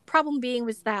 Problem being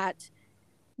was that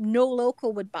no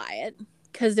local would buy it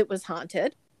because it was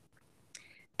haunted.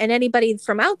 And anybody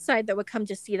from outside that would come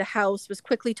to see the house was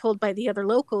quickly told by the other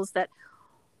locals that,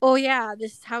 oh yeah,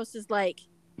 this house is like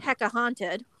hecka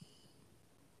haunted.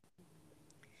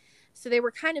 So they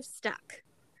were kind of stuck,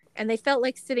 and they felt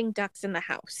like sitting ducks in the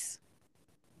house.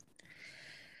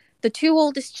 The two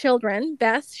oldest children,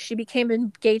 Beth, she became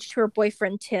engaged to her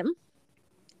boyfriend, Tim,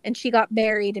 and she got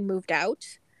married and moved out.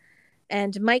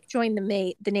 And Mike joined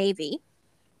the Navy.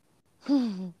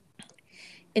 In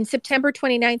September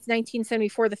 29th,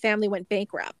 1974, the family went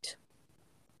bankrupt.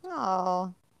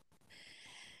 Oh.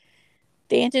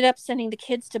 They ended up sending the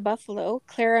kids to Buffalo.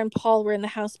 Clara and Paul were in the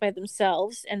house by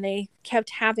themselves, and they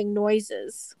kept having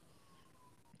noises.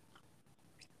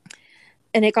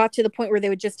 And it got to the point where they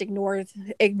would just ignore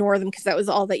them because that was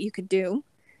all that you could do. And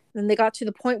then they got to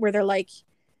the point where they're like,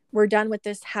 we're done with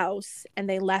this house, and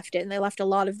they left it. And they left a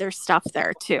lot of their stuff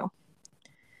there too.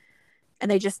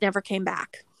 And they just never came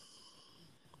back.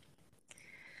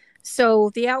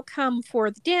 So the outcome for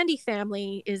the Dandy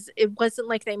family is it wasn't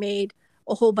like they made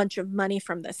a whole bunch of money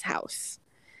from this house.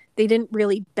 They didn't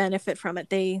really benefit from it.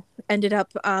 They ended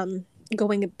up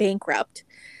going bankrupt.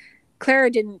 Clara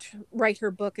didn't write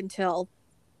her book until,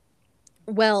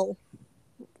 well,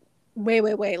 way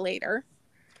later.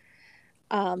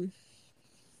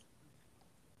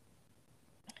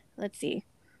 Let's see.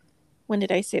 When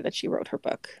did I say that she wrote her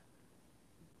book?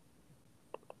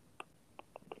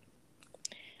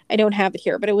 I don't have it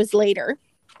here, but it was later.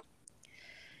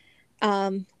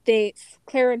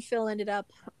 Claire and Phil ended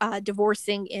up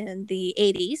divorcing in the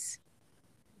 80s.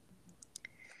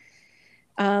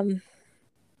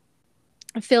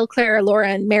 Phil, Claire, Laura,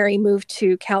 and Mary moved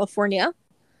to California.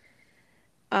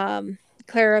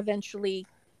 Clara eventually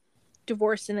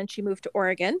divorced, and then she moved to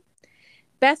Oregon.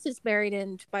 Beth is married,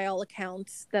 and by all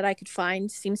accounts that I could find,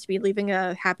 seems to be living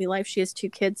a happy life. She has 2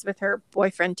 kids with her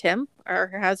boyfriend, Tim, or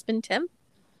her husband, Tim.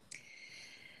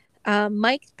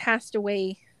 Mike passed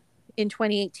away in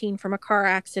 2018 from a car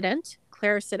accident.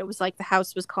 Clara said it was like the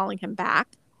house was calling him back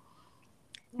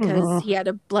because he had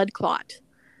a blood clot,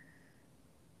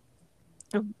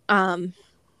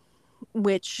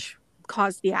 which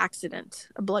caused the accident.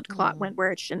 A blood clot went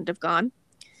where it shouldn't have gone.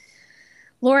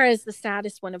 Laura is the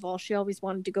saddest one of all. She always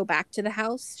wanted to go back to the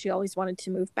house. She always wanted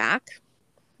to move back.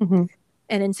 And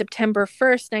in September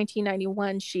 1st,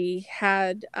 1991, she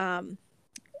had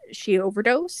she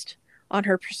overdosed on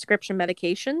her prescription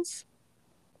medications.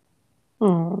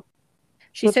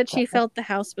 She said she felt the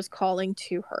house was calling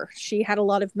to her. She had a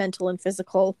lot of mental and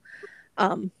physical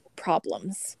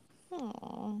problems.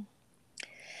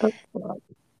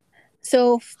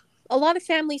 So a lot of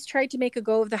families tried to make a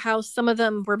go of the house. Some of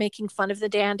them were making fun of the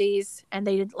Dandys, and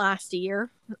they didn't last a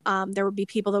year. There would be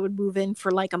people that would move in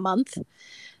for like a month.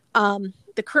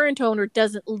 The current owner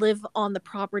doesn't live on the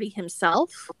property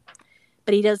himself,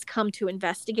 but he does come to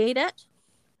investigate it.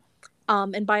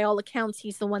 And by all accounts,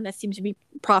 he's the one that seems to be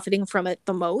profiting from it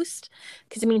the most.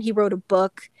 Because, I mean, he wrote a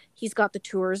book. He's got the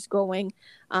tours going.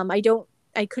 I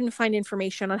couldn't find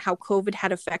information on how COVID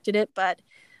had affected it, but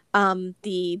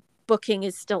the booking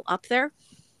is still up there.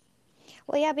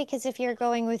 Well, yeah, because if you're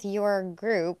going with your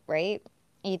group, right,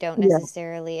 you don't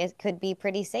necessarily, it could be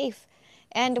pretty safe.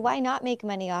 And why not make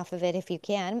money off of it if you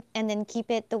can, and then keep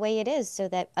it the way it is so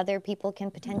that other people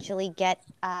can potentially get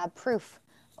proof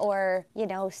or, you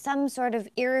know, some sort of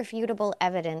irrefutable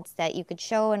evidence that you could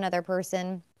show another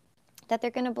person that they're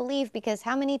going to believe. Because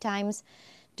how many times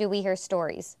do we hear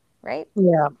stories, right?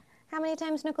 Yeah. How many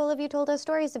times, Nicole, have you told us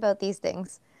stories about these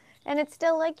things? And it's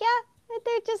still like, yeah,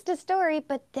 they're just a story,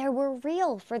 but they were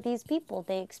real for these people.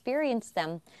 They experienced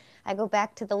them. I go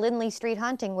back to the Lindley Street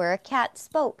haunting where a cat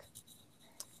spoke.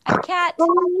 A cat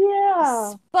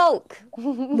spoke.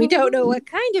 We don't know what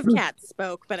kind of cat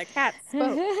spoke, but a cat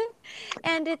spoke.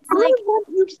 And it's like,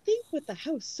 you'd think with the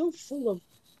house so full of,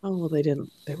 oh, well, they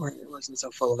didn't, they weren't, it wasn't so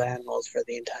full of animals for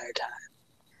the entire time.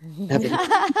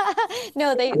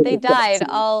 No, they died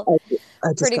all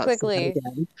pretty quickly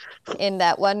in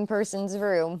that one person's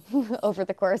room over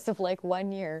the course of like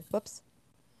 1 year. Whoops.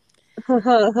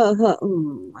 Well,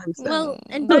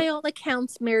 and by all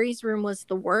accounts, Mary's room was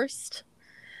the worst.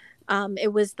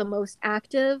 It was the most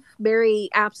active.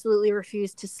 Mary absolutely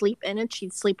refused to sleep in it.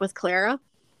 She'd sleep with Clara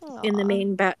in the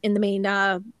main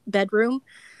bedroom.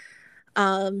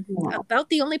 About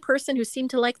the only person who seemed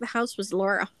to like the house was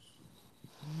Laura.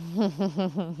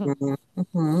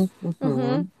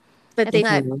 But it's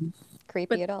not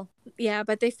creepy at all. Yeah,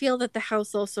 but they feel that the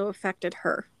house also affected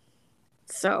her.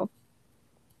 So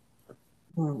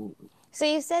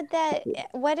you said that,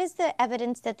 what is the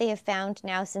evidence that they have found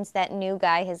now since that new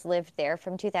guy has lived there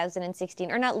from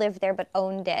 2016, or not lived there, but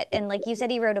owned it? And like you said,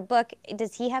 he wrote a book.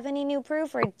 Does he have any new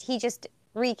proof, or he just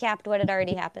recapped what had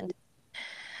already happened?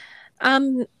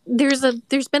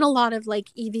 There's been a lot of like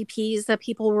EVPs that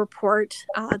people report.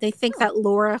 They think that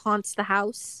Laura haunts the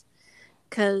house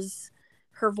because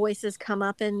her voice has come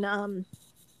up in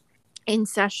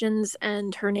sessions,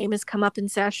 and her name has come up in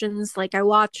sessions. Like I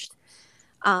watched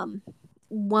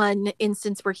one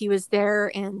instance where he was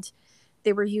there and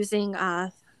they were using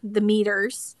the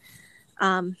meters.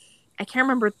 I can't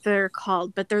remember what they're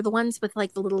called, but they're the ones with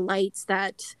like the little lights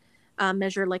that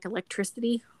measure like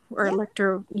electricity or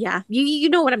you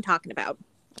know what I'm talking about.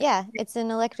 Yeah, it's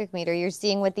an electric meter. You're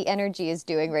seeing what the energy is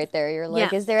doing right there. You're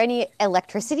like, is there any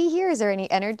electricity here? Is there any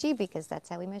energy? Because that's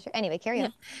how we measure. Anyway, carry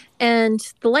on. And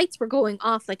the lights were going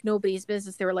off like nobody's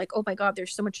business. They were like, oh my God,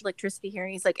 there's so much electricity here.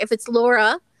 And he's like, if it's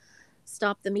Laura,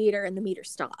 stop the meter. And the meter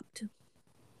stopped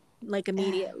like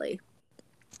immediately.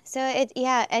 So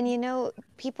and you know,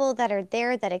 people that are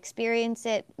there that experience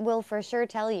it will for sure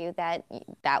tell you that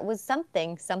that was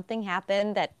something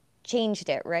happened that changed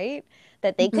it, right?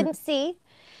 That they couldn't see,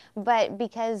 but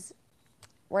because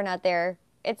we're not there,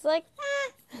 it's like,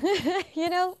 you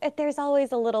know, there's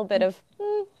always a little bit of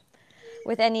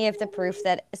with any of the proof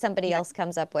that somebody else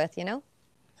comes up with, you know?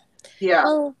 Yeah.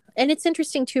 Well, and it's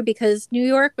interesting too, because New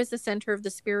York was the center of the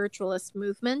spiritualist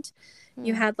movement.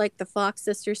 You had like the Fox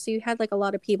sisters. So you had like a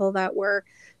lot of people that were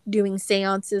doing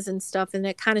seances and stuff. And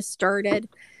it kind of started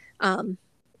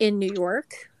in New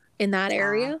York, in that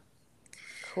area.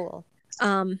 Cool.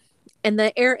 And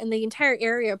the entire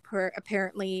area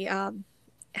apparently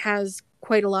has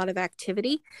quite a lot of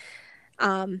activity.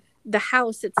 The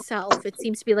house itself, it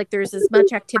seems to be like there's as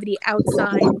much activity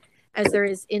outside as there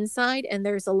is inside, and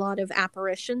there's a lot of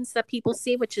apparitions that people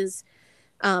see, which is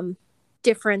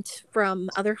different from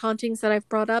other hauntings that I've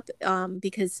brought up,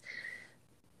 because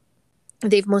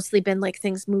they've mostly been like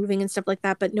things moving and stuff like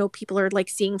that, but no, people are like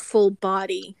seeing full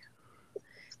body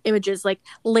images, like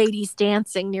ladies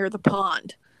dancing near the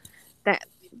pond that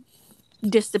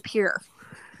disappear.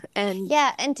 And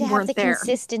to have the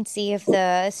consistency of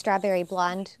the strawberry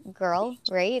blonde girl,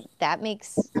 right? That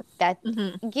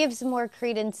gives more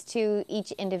credence to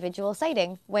each individual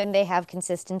sighting when they have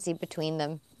consistency between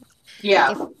them.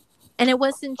 Yeah. And it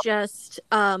wasn't just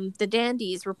the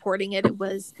dandies reporting it. It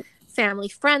was family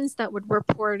friends that would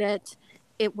report it.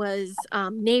 It was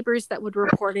neighbors that would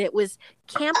report it. It was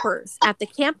campers at the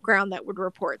campground that would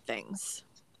report things.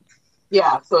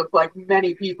 Yeah, so it's like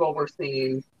many people were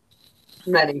seeing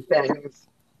many things.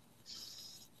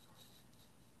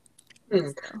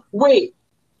 Wait,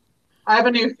 I have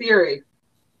a new theory.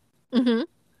 Mm-hmm.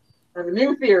 I have a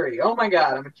new theory. Oh my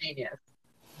God, I'm a genius.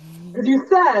 Because you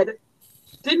said,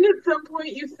 didn't at some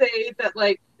point you say that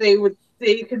like they would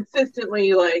say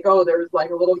consistently like, oh, there's like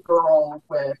a little girl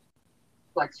with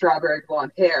like strawberry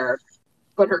blonde hair,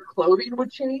 but her clothing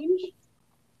would change?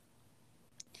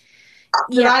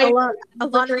 Yeah, a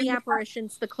lot of the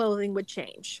apparitions, the clothing would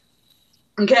change.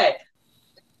 Okay.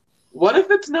 What if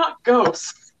it's not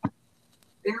ghosts?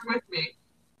 Bear with me.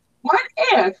 What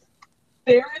if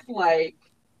there's like,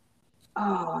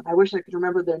 oh, I wish I could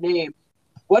remember their name.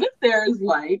 What if there's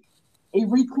like a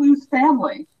recluse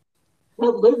family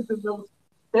that lives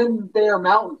in their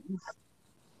mountains?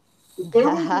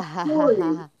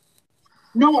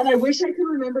 No, and I wish I could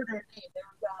remember their name.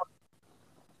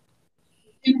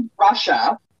 In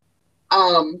Russia,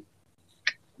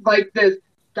 like this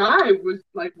guy was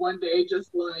like one day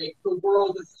just like, the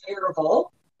world is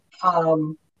terrible,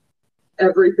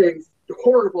 everything's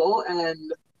horrible,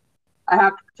 and I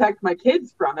have to protect my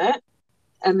kids from it.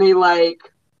 And he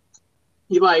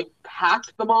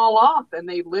packed them all off, and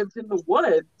they lived in the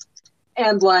woods.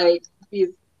 And like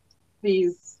these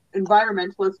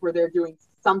environmentalists were there doing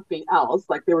something else,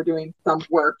 like they were doing some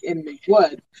work in the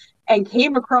woods, and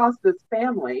came across this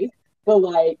family.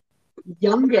 The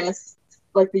youngest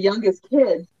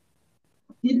kid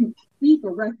didn't speak a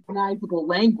recognizable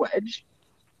language.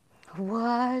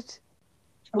 What?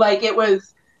 Like, it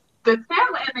was the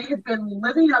family, and they had been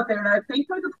living out there, and I think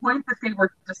by the point that they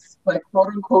were just like quote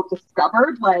unquote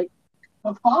discovered, like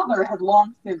the father had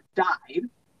long since died.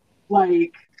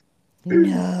 Like,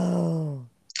 no.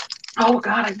 Oh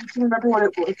God, I need to remember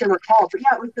what they were called. But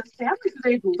yeah, it was this family that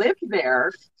they'd lived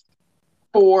there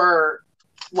for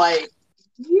like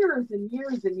years and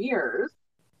years and years,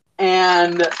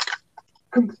 and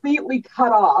completely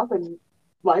cut off. And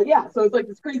like, yeah, so it's like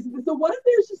this crazy. So what if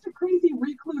there's just a crazy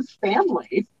recluse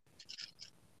family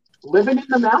living in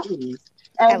the mountains?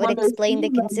 And that would explain the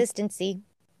consistency.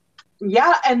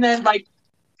 Yeah, and then like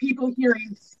people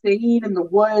hearing singing in the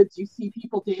woods, you see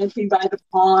people dancing by the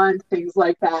pond, things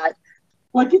like that.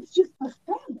 Like, it's just the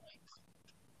family.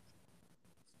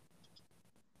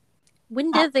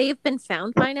 Wouldn't they have been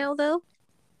found by now, though?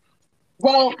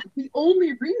 Well, the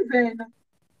only reason,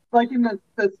 like in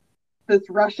this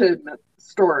Russian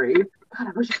story, God,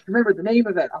 I wish I could remember the name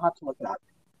of it. I'll have to look it up.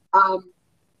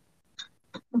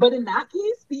 But in that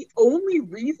case, the only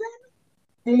reason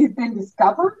they've been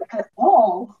discovered at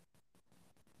all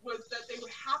was that they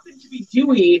would happen to be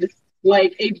doing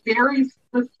like a very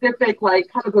specific, like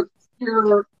kind of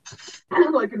obscure,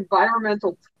 like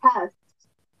environmental test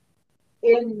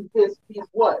in these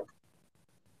woods.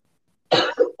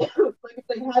 Like, if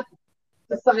they had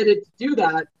decided to do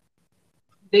that,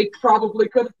 they probably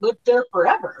could have lived there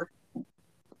forever,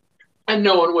 and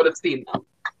no one would have seen them.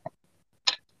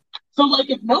 So, like,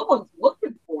 if no one's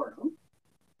looking for them,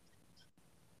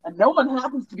 and no one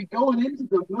happens to be going into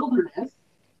the wilderness,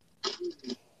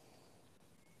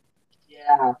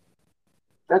 yeah,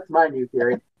 that's my new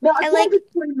theory. No, I can't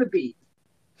explain the beat.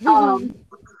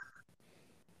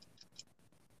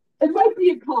 It might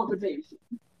be a combination.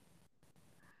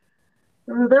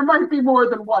 There might be more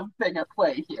than one thing at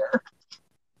play here.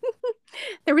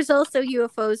 There was also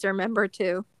UFOs, remember,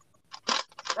 too.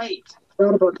 Right.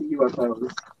 What about the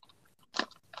UFOs?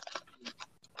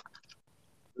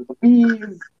 There's the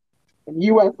bees and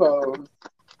UFOs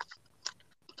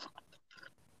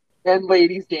and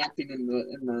ladies dancing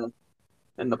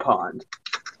in the pond.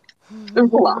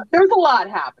 There's a lot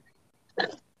happening.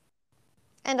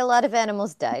 And a lot of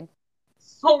animals died.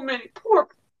 So many. Poor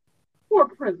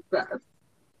princess.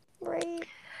 Right.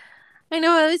 I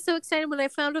know, I was so excited when I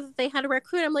found out that they had a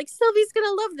raccoon. I'm like, Sylvie's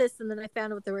gonna love this. And then I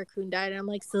found out the raccoon died, and I'm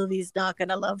like, Sylvie's not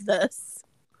gonna love this.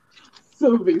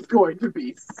 Sylvie's going to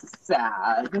be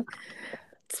sad.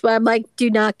 That's why I'm like, do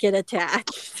not get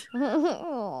attached. It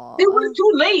was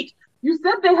too late. You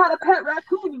said they had a pet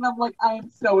raccoon, and I'm like, I am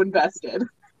so invested.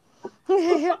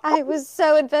 I was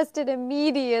so invested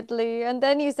immediately, and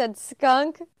then you said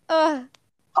skunk. Oh,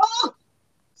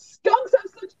 skunks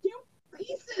have such cute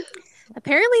pieces.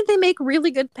 Apparently, they make really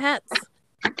good pets.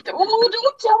 Oh,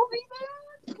 don't tell me that.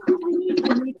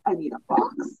 I need a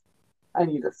fox. I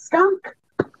need a skunk.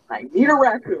 I need a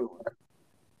raccoon.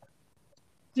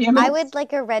 Damn it. I would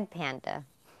like a red panda.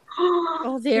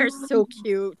 Oh, they are so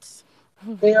cute.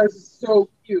 They are so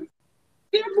cute.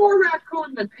 They're more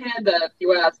raccoon than panda, if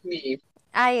you ask me.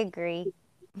 I agree.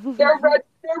 They're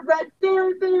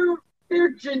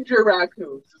ginger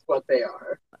raccoons is what they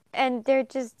are. And they're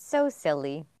just so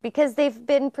silly because they've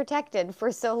been protected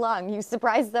for so long. You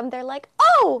surprise them, they're like,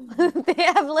 oh! They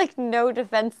have like no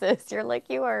defenses. You're like,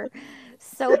 you are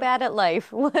so bad at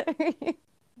life. What are you?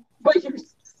 But you're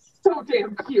so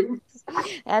damn cute.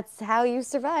 That's how you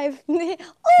survive.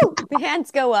 Oh, the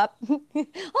hands go up. Oh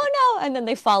no, and then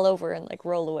they fall over and like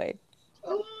roll away.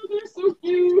 Oh, they're so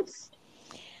cute.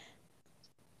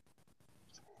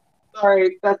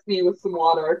 Sorry, that's me with some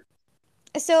water.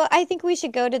 So I think we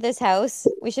should go to this house.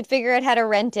 We should figure out how to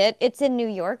rent it. It's in New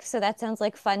York, so that sounds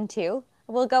like fun too.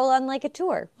 We'll go on like a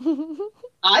tour.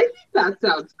 I think that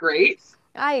sounds great.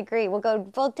 I agree.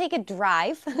 We'll take a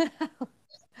drive.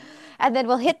 And then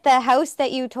we'll hit the house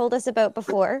that you told us about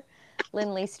before,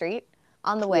 Lindley Street,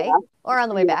 on the way or on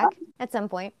the way back at some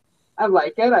point. I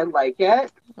like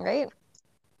it. Right?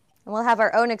 And we'll have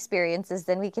our own experiences.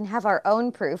 Then we can have our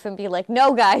own proof and be like,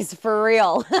 no, guys, for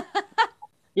real.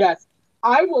 Yes.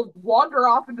 I will wander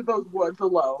off into those woods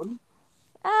alone.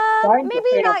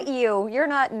 Maybe not you. You're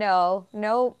not,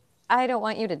 no, I don't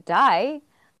want you to die.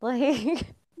 Like,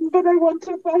 but I want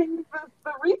to find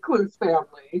the recluse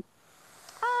family.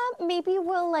 Maybe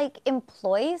we'll like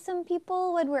employ some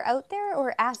people when we're out there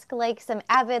or ask like some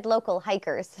avid local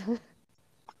hikers.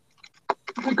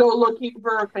 To go looking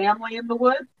for a family in the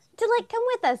woods? To like come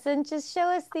with us and just show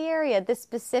us the area, the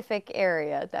specific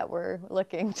area that we're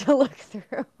looking to look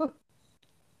through.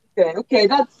 Okay,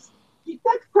 that's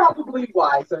probably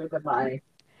wiser than mine.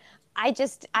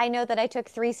 I know that I took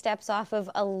 3 steps off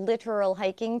of a literal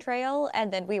hiking trail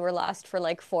and then we were lost for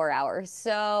like 4 hours.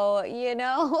 So, you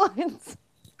know,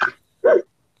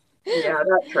 yeah,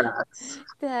 that tracks.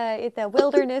 The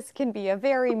wilderness can be a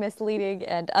very misleading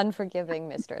and unforgiving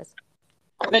mistress.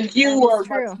 And you are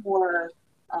much more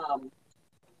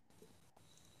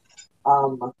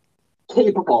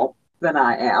capable than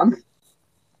I am.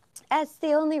 That's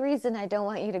the only reason I don't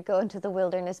want you to go into the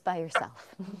wilderness by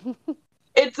yourself.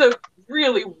 It's a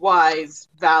really wise,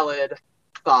 valid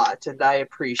thought, and I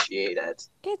appreciate it.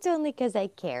 It's only because I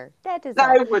care. That is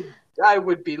I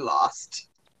would be lost.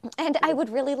 And I would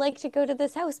really like to go to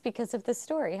this house because of the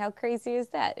story. How crazy is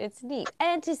that? It's neat.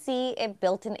 And to see it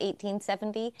built in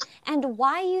 1870 and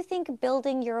why you think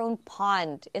building your own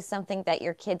pond is something that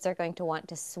your kids are going to want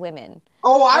to swim in.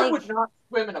 Oh, I would not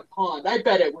swim in a pond. I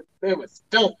bet it was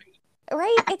filthy.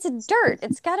 Right? It's dirt.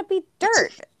 It's got to be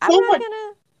dirt.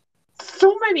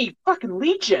 So many fucking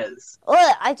leeches.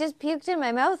 Ugh, I just puked in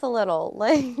my mouth a little.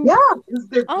 Like, yeah,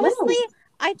 honestly,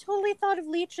 I totally thought of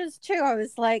leeches too. I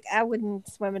was like, I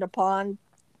wouldn't swim in a pond.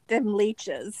 Them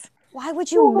leeches. Why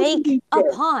would you make a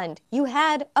pond? You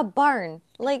had a barn.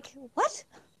 Like, what?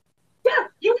 Yeah,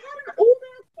 you had an old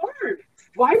ass barn.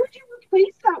 Why would you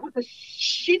replace that with a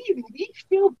shitty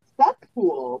leech-filled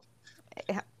cesspool?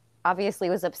 It obviously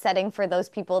was upsetting for those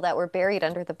people that were buried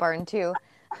under the barn too.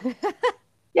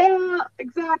 Yeah,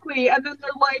 exactly. And then they're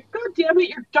like, God damn it,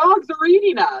 your dogs are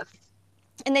eating us.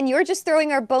 And then you're just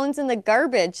throwing our bones in the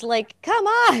garbage. Like, come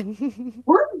on.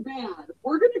 We're bad.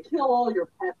 We're going to kill all your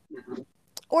pets now.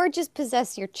 Or just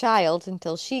possess your child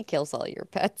until she kills all your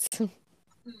pets.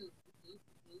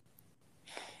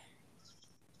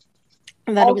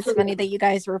 I thought it was funny that you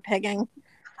guys were pegging.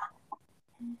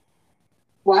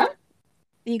 What?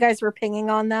 You guys were pinging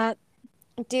on that?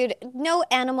 Dude, no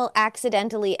animal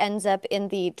accidentally ends up in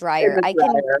the dryer.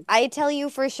 I tell you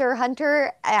for sure,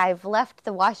 Hunter, I've left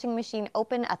the washing machine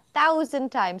open 1,000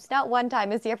 times. Not one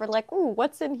time is he ever like, ooh,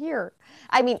 what's in here?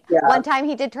 I mean, one time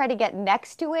he did try to get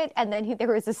next to it, and then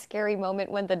there was a scary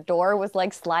moment when the door was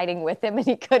like sliding with him and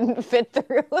he couldn't fit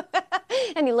through.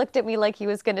 And he looked at me like he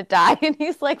was going to die, and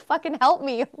he's like, fucking help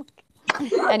me.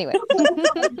 Anyway.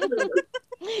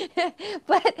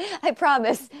 But I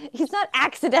promise, he's not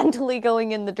accidentally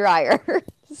going in the dryer.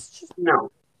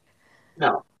 No.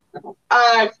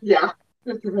 Yeah.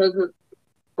 Just because it's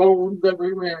bones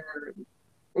everywhere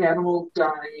and animals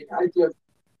dying.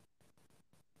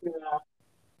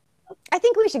 I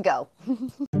think we should go.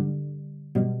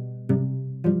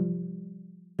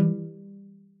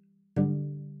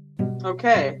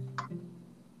 Okay.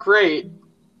 Great.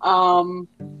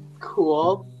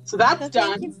 Cool. So that's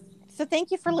done.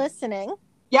 Thank you for listening.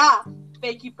 Yeah.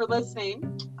 Thank you for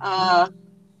listening.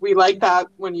 We like that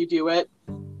when you do it.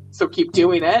 So keep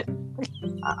doing it.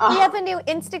 We have a new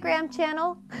Instagram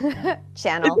channel.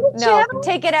 Channel. Is it a No, channel?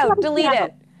 take it out. Delete channel.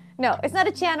 it. No, it's not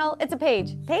a channel. It's a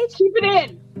page. Page? Keep it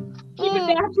in. Keep it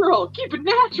natural. Keep it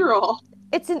natural.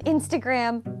 It's an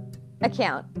Instagram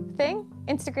account thing.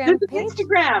 Instagram There's an page?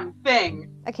 Instagram thing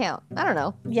Account. I don't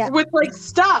know. Yeah. with like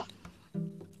stuff.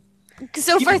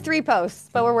 So for 3 posts,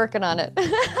 but we're working on it.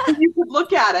 You could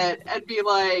look at it and be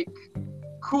like,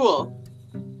 cool.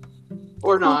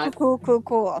 Or not. Cool.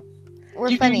 We're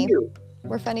You do funny. you.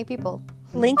 We're funny people.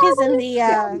 Link is in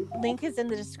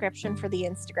the description for the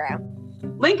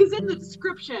Instagram. Link is in the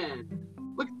description.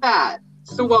 Look at that.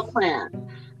 So well planned.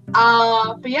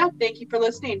 But yeah, thank you for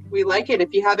listening. We like it.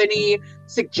 If you have any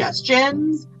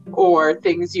suggestions or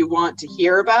things you want to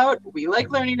hear about, we like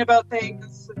learning about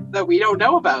things that we don't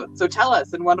know about. So tell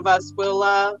us, and one of us will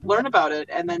learn about it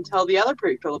and then tell the other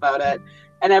people about it,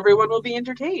 and everyone will be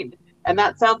entertained. And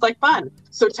that sounds like fun.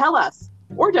 So tell us,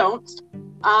 or don't.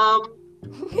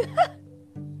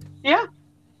 Yeah,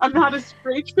 I'm not as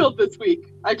rage-filled this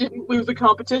week. I didn't lose a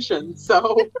competition,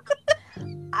 so...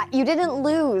 You didn't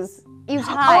lose. You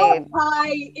tied. A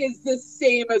tie is the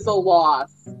same as a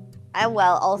loss.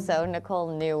 Well, also,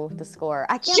 Nicole knew the score.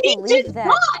 I can't She believe did that.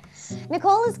 not!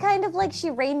 Nicole is kind of like she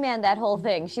Rain Man that whole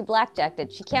thing. She blackjacked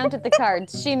it. She counted the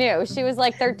cards. She knew. She was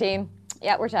like 13.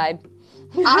 Yeah, we're tied.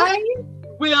 I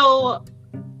will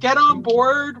get on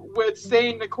board with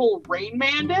saying Nicole Rain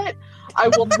Manned it. I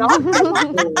will not get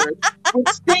on board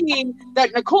with saying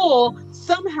that Nicole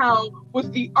somehow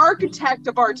was the architect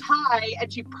of our tie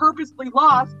and she purposely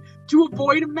lost to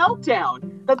avoid a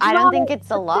meltdown. I don't think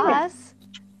it's a loss.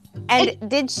 And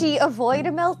did she avoid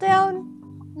a meltdown?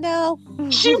 No.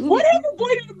 She would have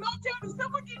avoided a meltdown if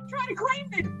someone didn't try to claim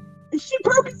it. She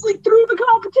purposely threw the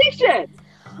competition.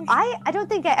 I don't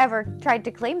think I ever tried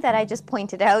to claim that. I just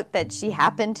pointed out that she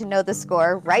happened to know the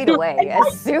score right away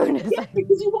as soon as I...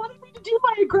 Because you wanted me to do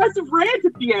my aggressive rant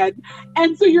at the end.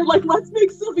 And so you're like, let's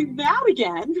make Sylvie mad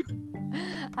again.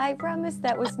 I promise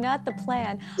that was not the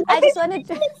plan. I just wanted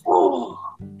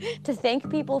to thank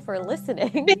people for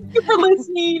listening. Thank you for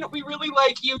listening. We really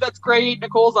like you. That's great.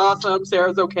 Nicole's awesome.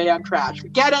 Sarah's okay. I'm trash. We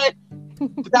get it.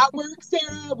 Did that work,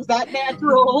 Sarah? Was that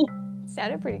natural?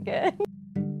 Sounded pretty good.